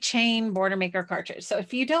Infinity Chain Border Maker cartridge. So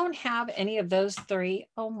if you don't have any of those three,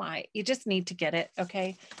 oh my, you just need to get it.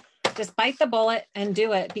 Okay, just bite the bullet and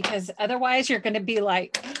do it, because otherwise you're going to be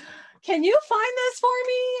like, can you find this for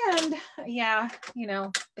me? And yeah, you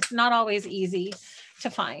know, it's not always easy to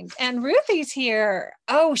find. And Ruthie's here.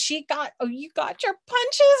 Oh, you got your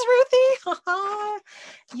punches, Ruthie.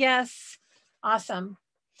 Yes, awesome.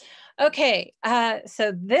 Okay,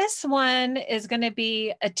 so this one is going to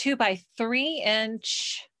be a 2x3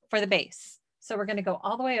 inch for the base. So we're going to go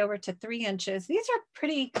all the way over to 3 inches. These are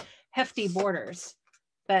pretty hefty borders,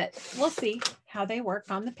 but we'll see how they work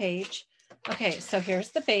on the page. Okay, so here's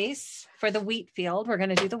the base for the wheat field. We're going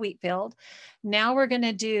to do the wheat field. Now we're going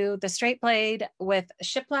to do the straight blade with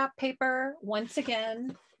shiplap paper once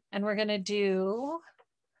again, and we're going to do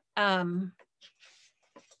 1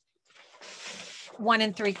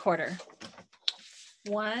 3/4.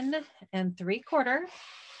 1 3/4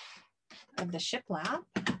 of the shiplap.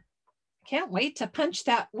 Can't wait to punch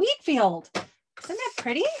that wheat field. Isn't that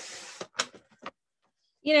pretty?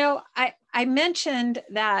 You know, I mentioned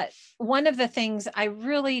that one of the things I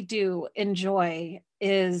really do enjoy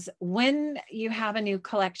is when you have a new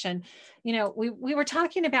collection. You know, we were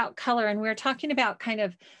talking about color, and we were talking about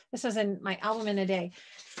this was in my album in a day,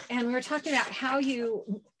 and we were talking about how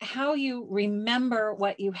you remember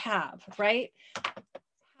what you have, right?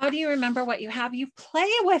 How do you remember what you have? You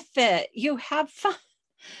play with it. You have fun.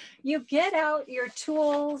 You get out your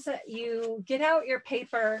tools, you get out your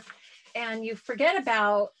paper, and you forget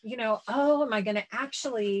about, you know, oh, am I going to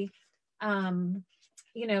actually,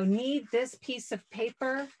 you know, need this piece of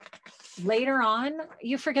paper later on?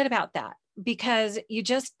 You forget about that because you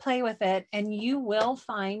just play with it, and you will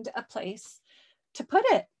find a place to put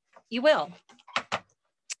it. You will.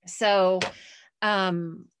 So,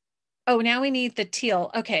 oh, now we need the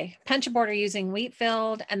teal. Okay, punch a border using wheat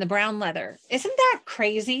field and the brown leather. Isn't that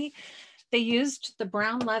crazy? They used the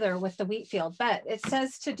brown leather with the wheat field, but it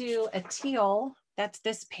says to do a teal, that's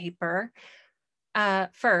this paper,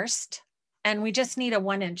 first. And we just need a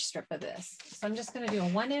 1 inch strip of this. So I'm just going to do a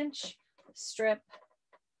 1 inch strip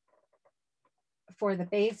for the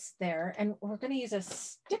base there. And we're going to use a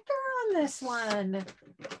sticker on this one.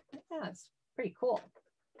 Yeah, it's pretty cool.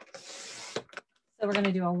 So we're going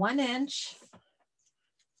to do a 1 inch.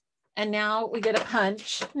 And now we get a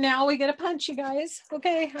punch. Now we get a punch, you guys.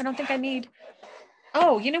 Okay, I don't think I need.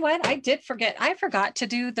 Oh, you know what? I did forget. I forgot to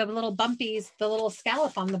do the little bumpies, the little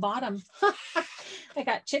scallop on the bottom. I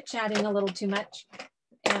got chit-chatting a little too much.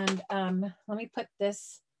 And let me put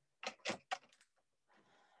this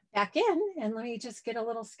back in, and let me just get a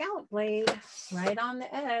little scallop blade right on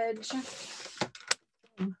the edge.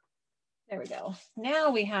 There we go.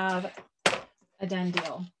 Now we have a done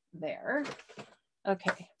deal there.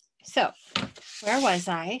 Okay, so where was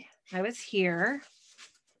I? I was here.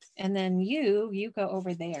 And then you go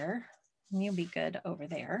over there, and you'll be good over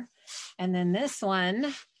there. And then this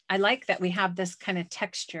one, I like that we have this kind of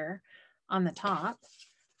texture on the top.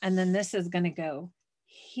 And then this is going to go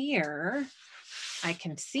here. I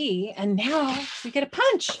can see. And now we get a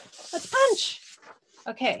punch. Let's punch.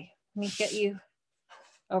 Okay, let me get you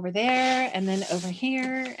over there and then over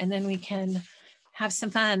here. And then we can have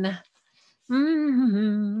some fun.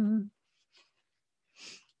 Mm-hmm.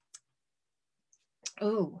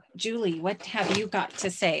 Oh, Julie, what have you got to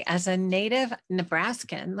say? As a native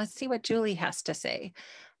Nebraskan, let's see what Julie has to say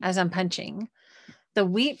as I'm punching. The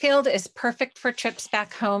wheat field is perfect for trips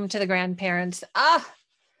back home to the grandparents.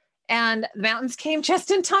 And the mountains came just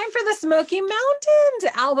in time for the Smoky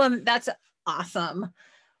Mountains album. That's awesome.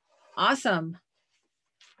 Awesome.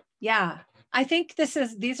 Yeah, I think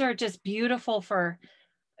these are just beautiful for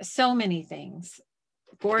so many things.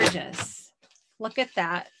 Gorgeous. Look at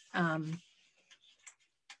that.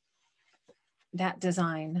 That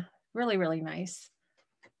design, really, really nice.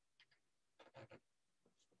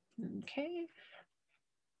 Okay.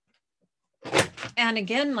 And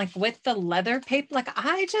again, like with the leather paper, like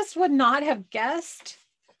I just would not have guessed,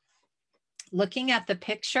 looking at the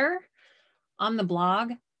picture on the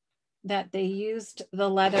blog, that they used the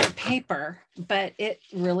leather paper, but it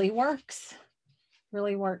really works.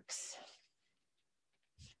 Really works.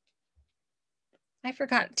 I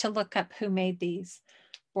forgot to look up who made these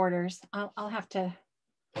borders. I'll have to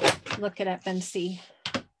look it up and see.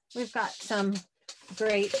 We've got some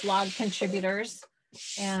great blog contributors,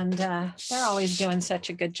 and they're always doing such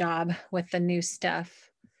a good job with the new stuff.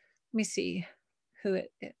 Let me see who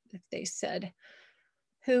if they said.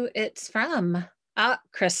 who it's from.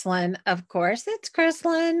 Chrislyn, of course, it's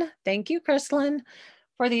Chrislyn. Thank you, Chrislyn,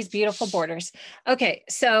 for these beautiful borders. Okay,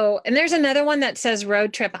 so, and there's another one that says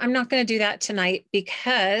road trip. I'm not going to do that tonight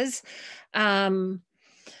because, you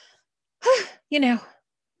know,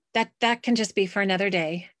 that can just be for another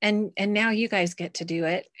day. And now you guys get to do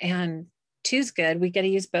it. And two's good. We get to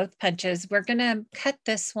use both punches. We're going to cut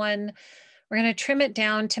this one. We're going to trim it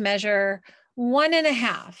down to measure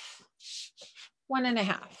 1.5.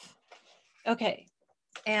 1.5. Okay.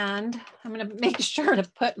 And I'm going to make sure to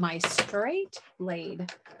put my straight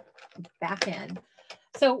blade back in.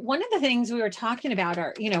 So one of the things we were talking about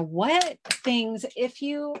are, what things, if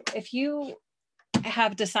you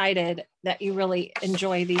have decided that you really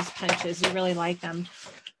enjoy these punches, you really like them,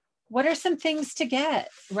 what are some things to get,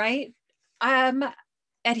 right?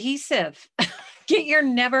 Adhesive. Get your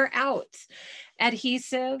never out.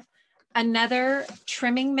 Adhesive. Another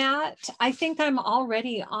trimming mat. I think I've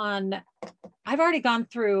already gone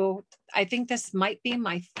through, I think this might be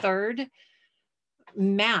my 3rd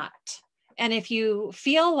mat. And if you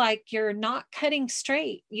feel like you're not cutting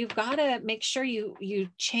straight, you've got to make sure you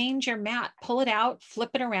change your mat, pull it out, flip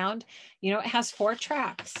it around. It has 4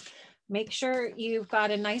 tracks. Make sure you've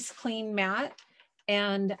got a nice clean mat.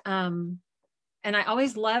 And I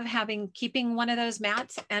always love keeping one of those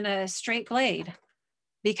mats and a straight blade,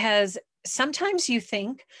 because sometimes you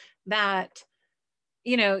think that,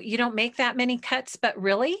 you don't make that many cuts, but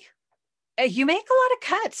really you make a lot of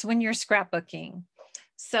cuts when you're scrapbooking.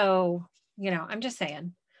 So, I'm just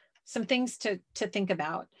saying some things to think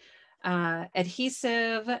about.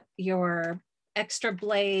 Adhesive, your extra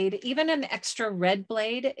blade, even an extra red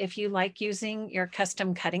blade. If you like using your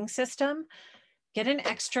custom cutting system, get an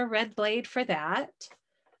extra red blade for that.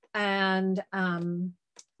 And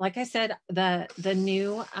like I said, the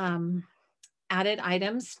new added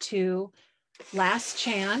items to Last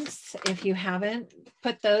Chance, if you haven't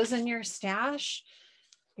put those in your stash,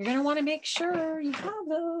 you're going to want to make sure you have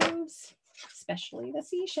those, especially the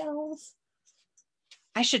seashells.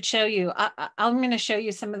 I should show you. I'm going to show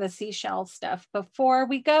you some of the seashell stuff before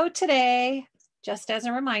we go today, just as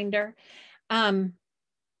a reminder.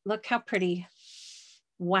 Look how pretty.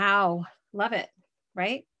 Wow. Love it.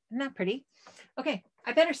 Right? Isn't that pretty? Okay.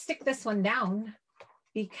 I better stick this one down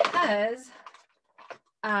because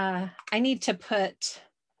I need to put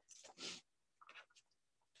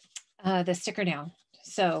the sticker down.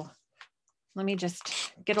 So let me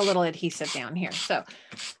just get a little adhesive down here. So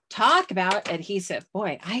talk about adhesive.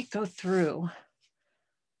 Boy, I go through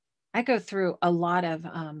a lot of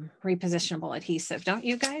repositionable adhesive, don't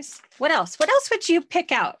you guys? What else? What else would you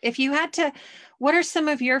pick out? If you had to, what are some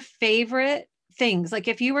of your favorite things? Like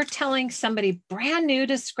if you were telling somebody brand new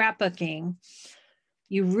to scrapbooking,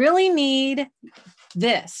 you really need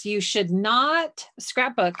this. You should not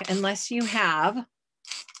scrapbook unless you have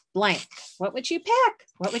blank. What would you pick?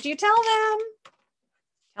 What would you tell them?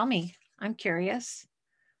 Tell me. I'm curious.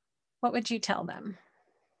 What would you tell them?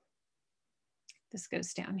 This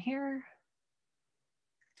goes down here.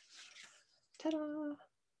 Ta-da.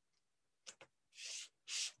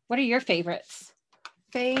 What are your favorites?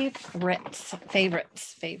 Favorites.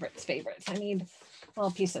 I need a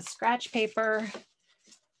little piece of scratch paper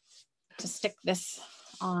to stick this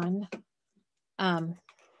on. I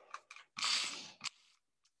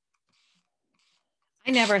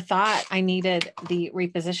never thought I needed the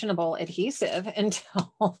repositionable adhesive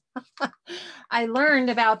until I learned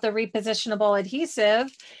about the repositionable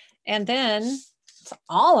adhesive, and then it's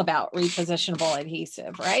all about repositionable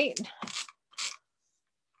adhesive, right?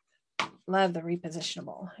 Love the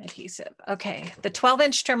repositionable adhesive. Okay, the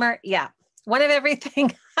 12-inch trimmer, yeah, one of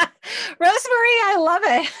everything. Rosemary, I love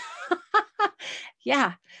it.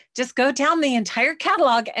 Yeah, just go down the entire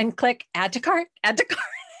catalog and click add to cart, add to cart,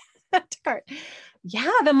 add to cart.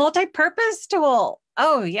 Yeah, the multi-purpose tool.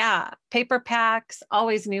 Oh yeah, paper packs,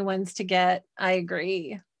 always new ones to get. I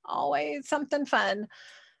agree. Always something fun,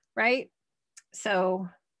 right? So,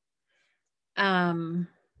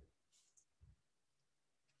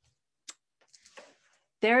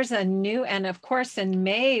 there's a new, and of course in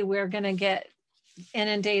May, we're going to get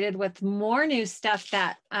inundated with more new stuff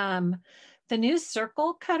that the new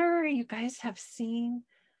circle cutter, you guys have seen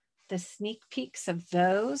the sneak peeks of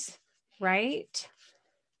those, right?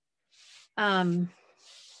 And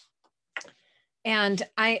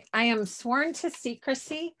I am sworn to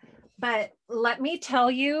secrecy, but let me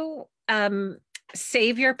tell you,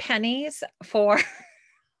 save your pennies for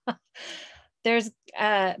there's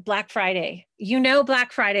Black Friday.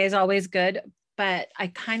 Black Friday is always good, but I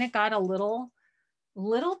kind of got a little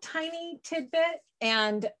tiny tidbit,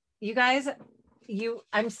 and you guys,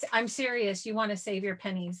 I'm serious. You want to save your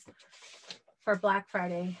pennies for Black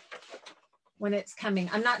Friday when it's coming.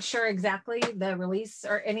 I'm not sure exactly the release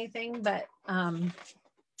or anything, but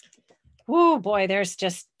oh boy, there's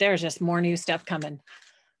just more new stuff coming.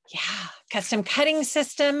 Yeah, custom cutting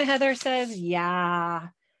system, Heather says. Yeah,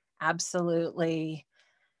 absolutely.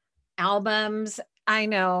 Albums, I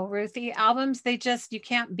know, Ruthie, albums, you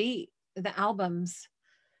can't beat the albums.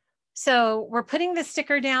 So we're putting the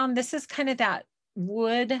sticker down. This is kind of that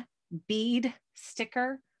wood bead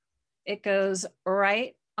sticker. It goes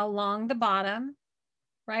right along the bottom,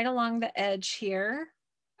 right along the edge here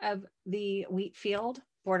of the wheat field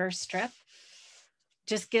border strip.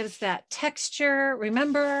 Just gives that texture.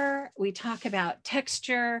 Remember, we talk about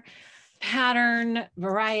texture, pattern,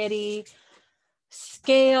 variety,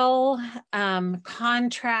 scale,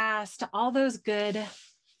 contrast, all those good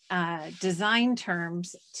design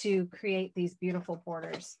terms to create these beautiful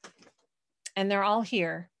borders. And they're all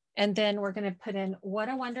here. And then we're going to put in What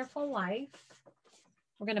a Wonderful Life.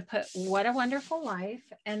 We're going to put What a Wonderful Life.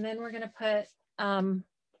 And then we're going to put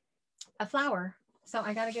a flower. So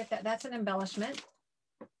I got to get that. That's an embellishment.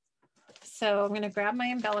 So I'm going to grab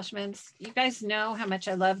my embellishments. You guys know how much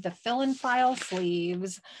I love the fill and file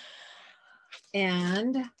sleeves.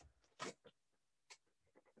 And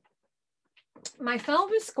my foam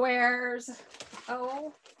squares.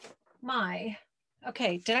 Oh my.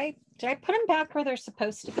 Okay, did I put them back where they're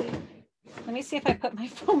supposed to be? Let me see if I put my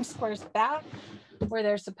foam squares back where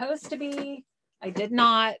they're supposed to be. I did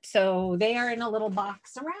not. So they are in a little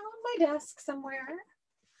box around my desk somewhere.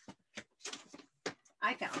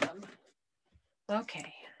 I found them.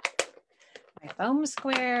 Okay. My foam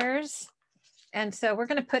squares. And so we're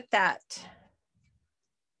going to put that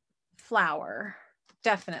flower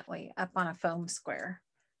definitely up on a foam square.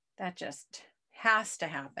 That just has to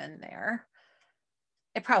happen there.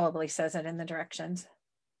 It probably says it in the directions,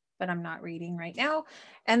 but I'm not reading right now.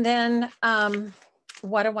 And then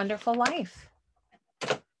What a Wonderful Life.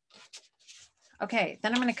 Okay,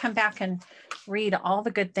 then I'm going to come back and read all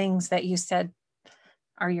the good things that you said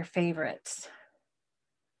are your favorites.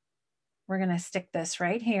 We're going to stick this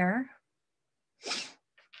right here.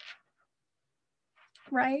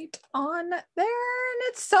 Right on there. And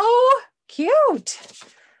it's so cute.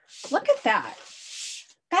 Look at that.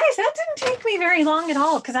 Guys, that didn't take me very long at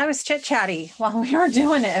all because I was chit-chatty while we were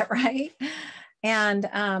doing it, right?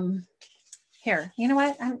 And here, you know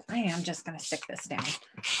what? I am just going to stick this down.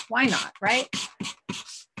 Why not, right?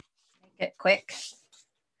 Make it quick.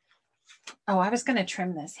 Oh, I was going to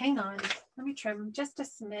trim this. Hang on. Let me trim just a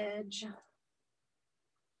smidge.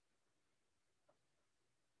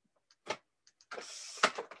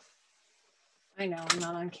 I know I'm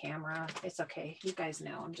not on camera. It's okay. You guys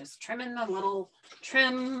know I'm just trimming the little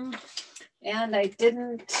trim, and I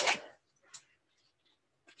didn't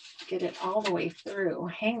get it all the way through.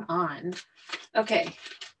 Hang on. Okay.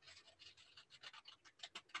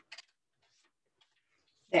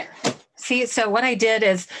 There. See, so what I did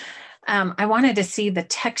is I wanted to see the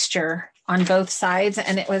texture on both sides,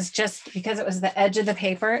 and it was just because it was the edge of the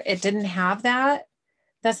paper, it didn't have that.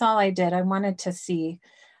 That's all I did. I wanted to see.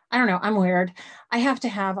 I don't know. I'm weird. I have to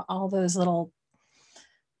have all those little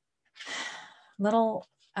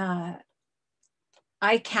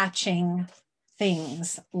eye-catching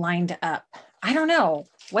things lined up. I don't know.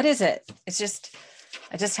 What is it? It's just,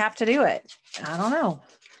 I just have to do it. I don't know.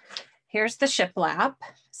 Here's the shiplap.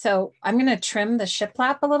 So I'm going to trim the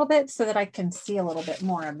shiplap a little bit so that I can see a little bit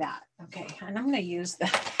more of that. Okay. And I'm going to use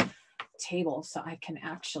the table so I can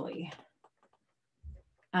actually,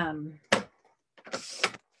 and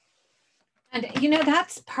you know,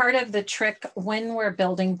 that's part of the trick when we're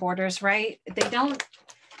building borders, right? They don't,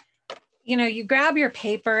 you know, you grab your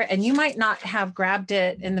paper and you might not have grabbed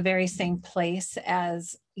it in the very same place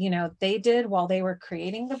as, you know, they did while they were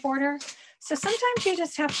creating the border. So sometimes you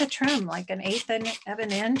just have to trim like 1/8 of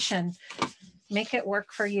an inch and make it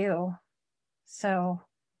work for you. So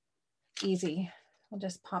easy. We'll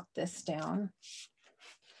just pop this down.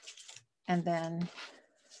 And then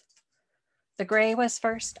the gray was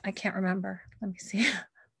first. I can't remember. Let me see.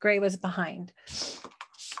 Gray was behind. Let's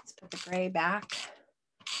put the gray back.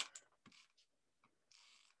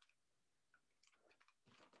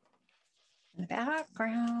 In the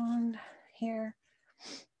background here.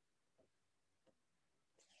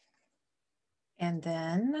 And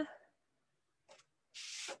then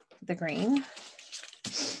the green.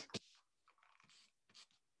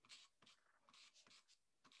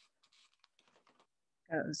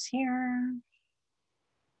 Goes here.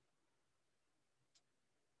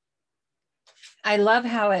 I love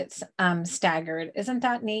how it's staggered. Isn't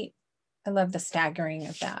that neat? I love the staggering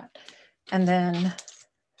of that. And then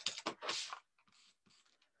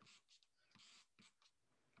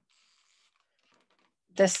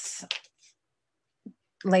this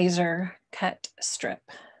laser cut strip.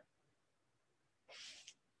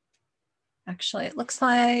 Actually, it looks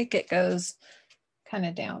like it goes kind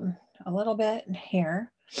of down a little bit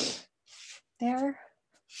here, there.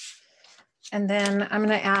 And then I'm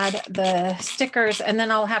going to add the stickers, and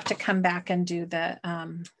then I'll have to come back and do the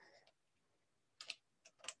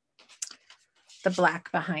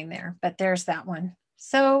black behind there, but there's that one.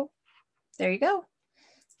 So there you go.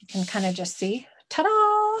 You can kind of just see,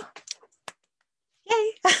 ta-da!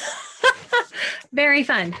 Yay! Very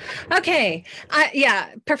fun. Okay. Yeah,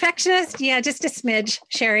 perfectionist. Yeah, just a smidge,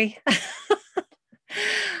 Sherry.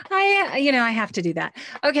 I have to do that.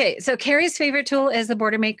 Okay, so Carrie's favorite tool is the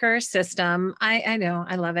Border Maker system. I know,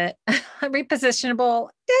 I love it. Repositionable.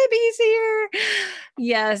 Debbie's here.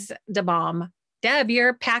 Yes, the bomb. Deb,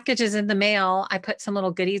 your package is in the mail. I put some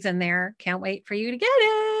little goodies in there. Can't wait for you to get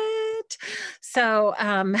it. So,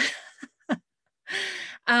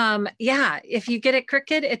 yeah, if you get it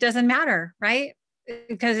crooked, it doesn't matter, right?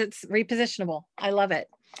 Because it's repositionable. I love it.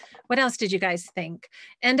 What else did you guys think?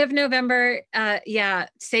 End of November, yeah,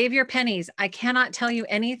 save your pennies. I cannot tell you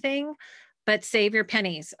anything, but save your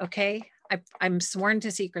pennies, okay? I'm sworn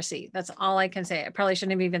to secrecy. That's all I can say. I probably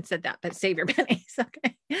shouldn't have even said that, but save your pennies,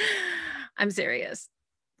 okay? I'm serious.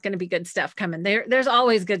 It's gonna be good stuff coming. There's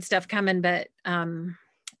always good stuff coming, but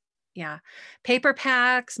yeah, paper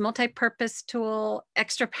packs, multi-purpose tool,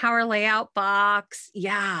 extra power layout box,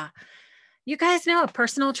 yeah. You guys know, a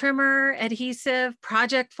personal trimmer, adhesive, power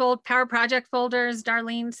project folders,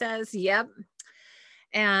 Darlene says, yep.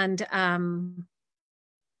 And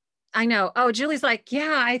I know, oh, Julie's like,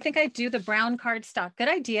 yeah, I think I do the brown cardstock. Good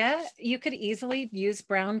idea. You could easily use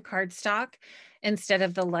brown cardstock instead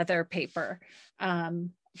of the leather paper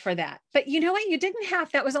for that. But you know what, you didn't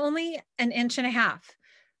have, that was only 1.5 inches.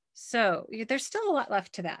 So there's still a lot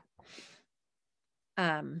left to that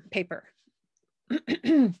paper.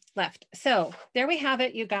 Left. So there we have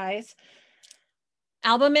it, you guys.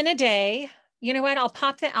 Album in a day. You know what? I'll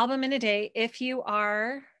pop the album in a day if you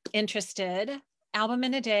are interested. Album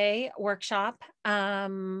in a day workshop.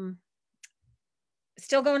 Still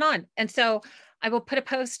going on. And so I will put a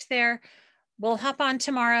post there. We'll hop on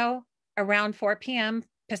tomorrow around 4 p.m.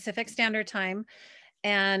 Pacific Standard Time.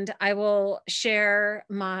 And I will share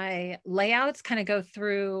my layouts, kind of go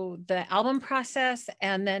through the album process,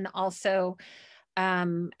 and then also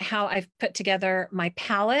how I've put together my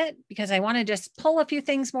palette, because I want to just pull a few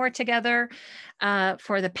things more together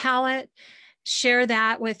for the palette, share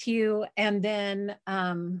that with you. And then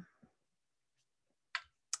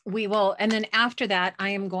we will, and then after that, I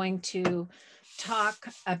am going to talk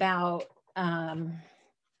about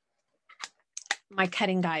my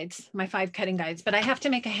cutting guides, my 5 cutting guides, but I have to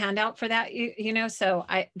make a handout for that, you know, so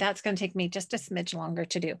that's going to take me just a smidge longer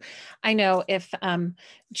to do. I know if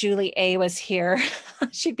Julie A was here,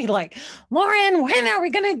 she'd be like, Lauren, when are we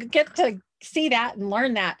going to get to see that and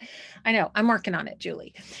learn that? I know, I'm working on it,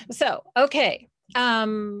 Julie. So, okay.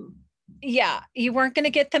 Yeah, you weren't going to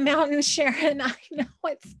get the mountain, Sharon. I know,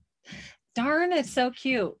 it's so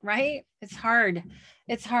cute, right? It's hard.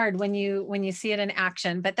 It's hard when you see it in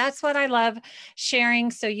action, but that's what I love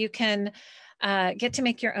sharing, so you can get to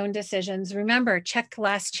make your own decisions. Remember, check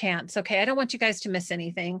last chance. Okay, I don't want you guys to miss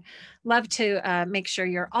anything. Love to make sure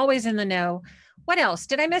you're always in the know. What else?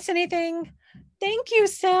 Did I miss anything? Thank you,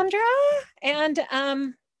 Sandra. And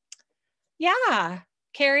yeah,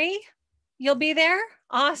 Carrie, you'll be there?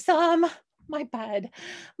 Awesome. My bud.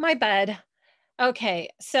 Okay,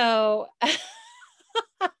 so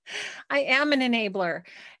I am an enabler.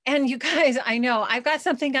 And you guys, I know I've got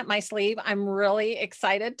something up my sleeve I'm really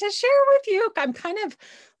excited to share with you. I'm kind of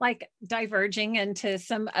like diverging into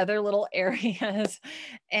some other little areas.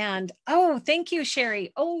 And oh, thank you,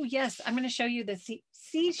 Sherry. Oh, yes, I'm going to show you the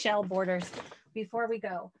seashell borders before we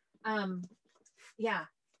go. Yeah.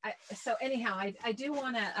 So anyhow, I do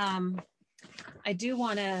want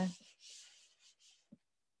to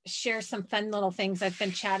share some fun little things. I've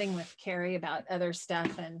been chatting with Carrie about other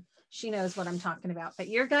stuff, and she knows what I'm talking about, but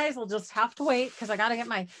your guys will just have to wait because I got to get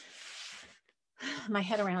my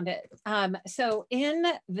head around it. So in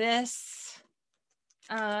this,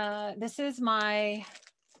 this is my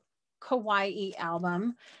Kawaii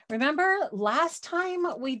album. Remember last time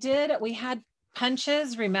we had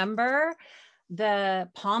punches, remember the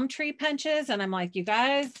palm tree punches? And I'm like, you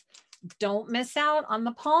guys don't miss out on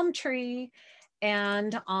the palm tree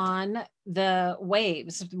and on the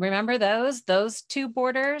waves. Remember those 2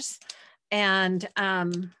 borders? And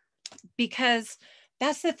because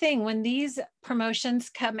that's the thing. When these promotions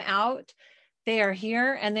come out, they are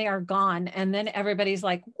here and they are gone. And then everybody's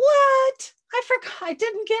like, what? I forgot, I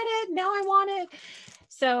didn't get it. Now I want it.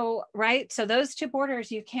 So, right. So those 2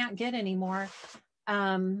 borders you can't get anymore.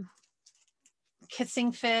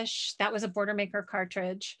 Kissing Fish, that was a Border Maker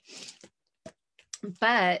cartridge.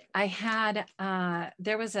 But I had,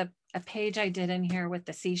 there was a page I did in here with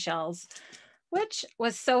the seashells, which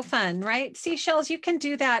was so fun, right? Seashells, you can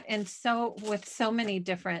do that with so many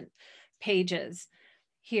different pages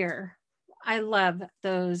here. I love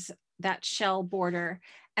that shell border.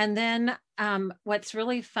 And then what's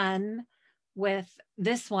really fun with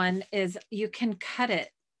this one is you can cut it.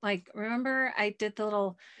 Like, remember I did the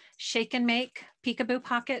little shake and make peekaboo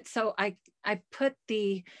pocket. So I put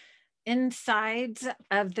the insides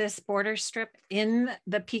of this border strip in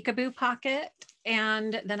the peekaboo pocket,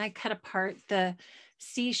 and then I cut apart the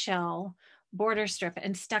seashell border strip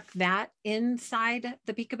and stuck that inside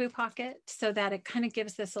the peekaboo pocket so that it kind of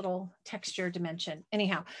gives this little texture dimension.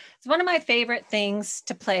 Anyhow, it's one of my favorite things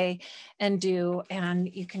to play and do, and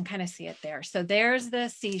you can kind of see it there. So there's the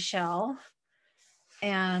seashell,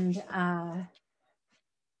 and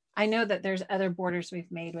I know that there's other borders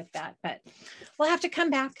we've made with that, but we'll have to come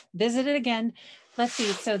back, visit it again. Let's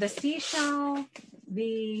see. So the seashell,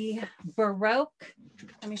 the Baroque,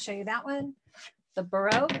 let me show you that one. The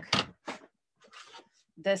Baroque,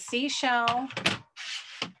 the seashell,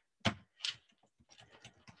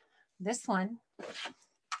 this one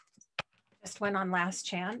just went on Last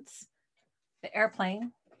Chance. The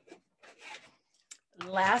airplane,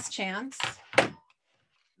 Last Chance.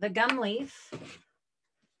 The gum leaf,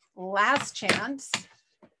 Last Chance.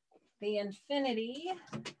 The infinity,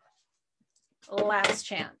 Last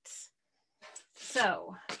Chance.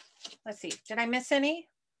 So let's see, did I miss any?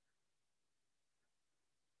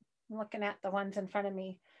 I'm looking at the ones in front of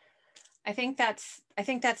me. I think that's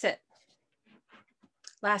it.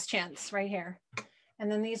 Last Chance right here.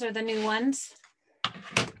 And then these are the new ones.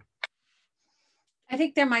 I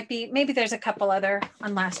think there might be, maybe there's a couple other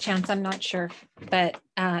on Last Chance, I'm not sure. But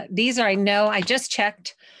these are, I know, I just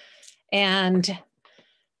checked, and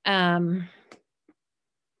I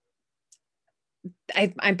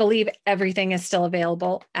believe everything is still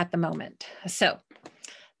available at the moment. So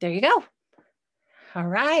there you go. All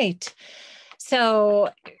right. So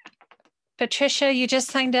Patricia, you just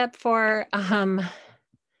signed up for on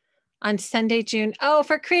Sunday, June. Oh,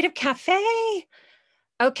 for Creative Cafe.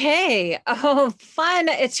 Okay. Oh, fun.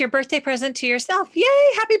 It's your birthday present to yourself. Yay.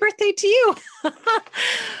 Happy birthday to you.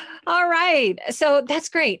 All right. So that's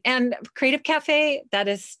great. And Creative Cafe, that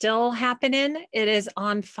is still happening. It is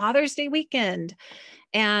on Father's Day weekend.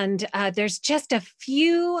 And there's just a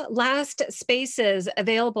few last spaces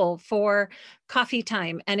available for coffee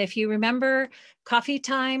time. And if you remember, coffee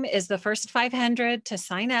time is the first 500 to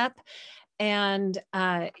sign up. And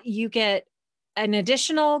you get an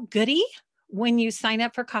additional goodie. When you sign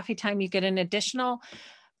up for coffee time, you get an additional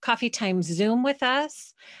coffee time Zoom with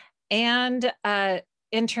us, and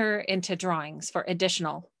enter into drawings for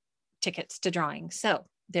additional tickets to drawings. So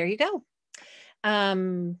there you go.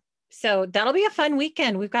 So that'll be a fun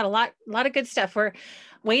weekend. We've got a lot of good stuff. We're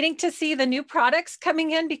waiting to see the new products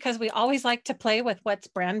coming in because we always like to play with what's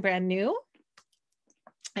brand new.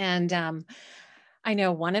 And I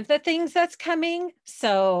know one of the things that's coming.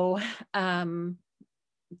 So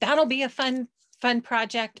that'll be a fun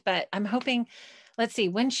project, but I'm hoping, let's see,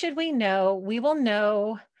 when should we know? We will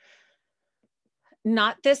know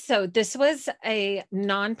not this. So this was a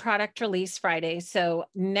non-product release Friday. So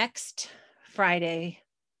next Friday,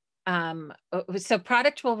 so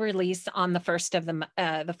product will release on the first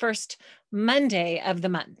Monday of the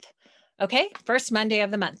month. Okay, first Monday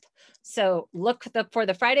of the month. So look for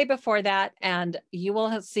the Friday before that, and you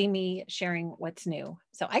will see me sharing what's new.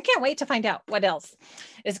 So I can't wait to find out what else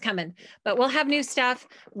is coming. But we'll have new stuff.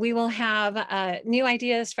 We will have new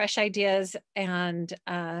ideas, fresh ideas, and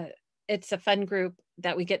it's a fun group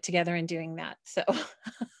that we get together and doing that. So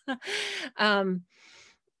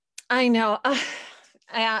I know.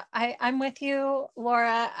 I'm with you,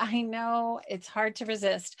 Laura. I know it's hard to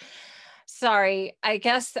resist. Sorry, I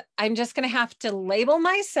guess I'm just going to have to label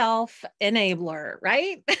myself enabler,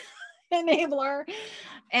 right? Enabler.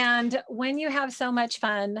 And when you have so much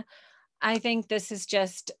fun, I think this is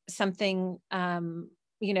just something,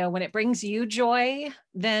 you know, when it brings you joy,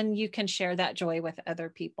 then you can share that joy with other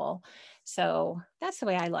people. So that's the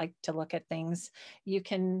way I like to look at things. You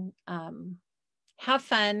can have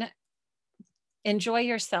fun, enjoy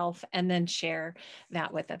yourself, and then share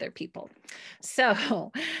that with other people.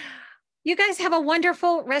 So You guys have a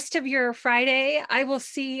wonderful rest of your Friday. I will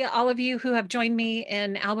see all of you who have joined me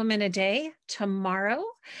in Album in a Day tomorrow.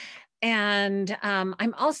 And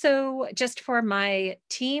I'm also, just for my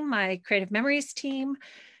team, my Creative Memories team,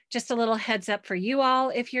 just a little heads up for you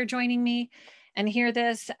all if you're joining me and hear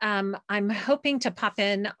this. I'm hoping to pop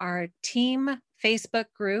in our team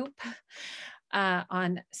Facebook group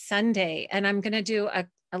on Sunday, and I'm going to do a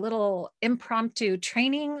little impromptu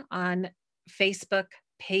training on Facebook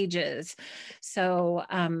pages. So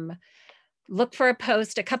look for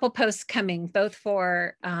a couple posts coming, both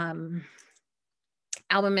for Album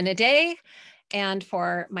in a Day and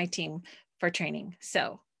for my team for training.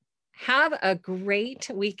 So have a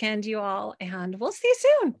great weekend, you all, and we'll see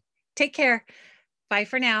you soon. Take care. Bye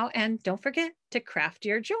for now. And don't forget to craft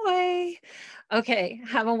your joy. Okay.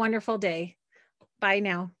 Have a wonderful day. Bye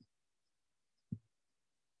now.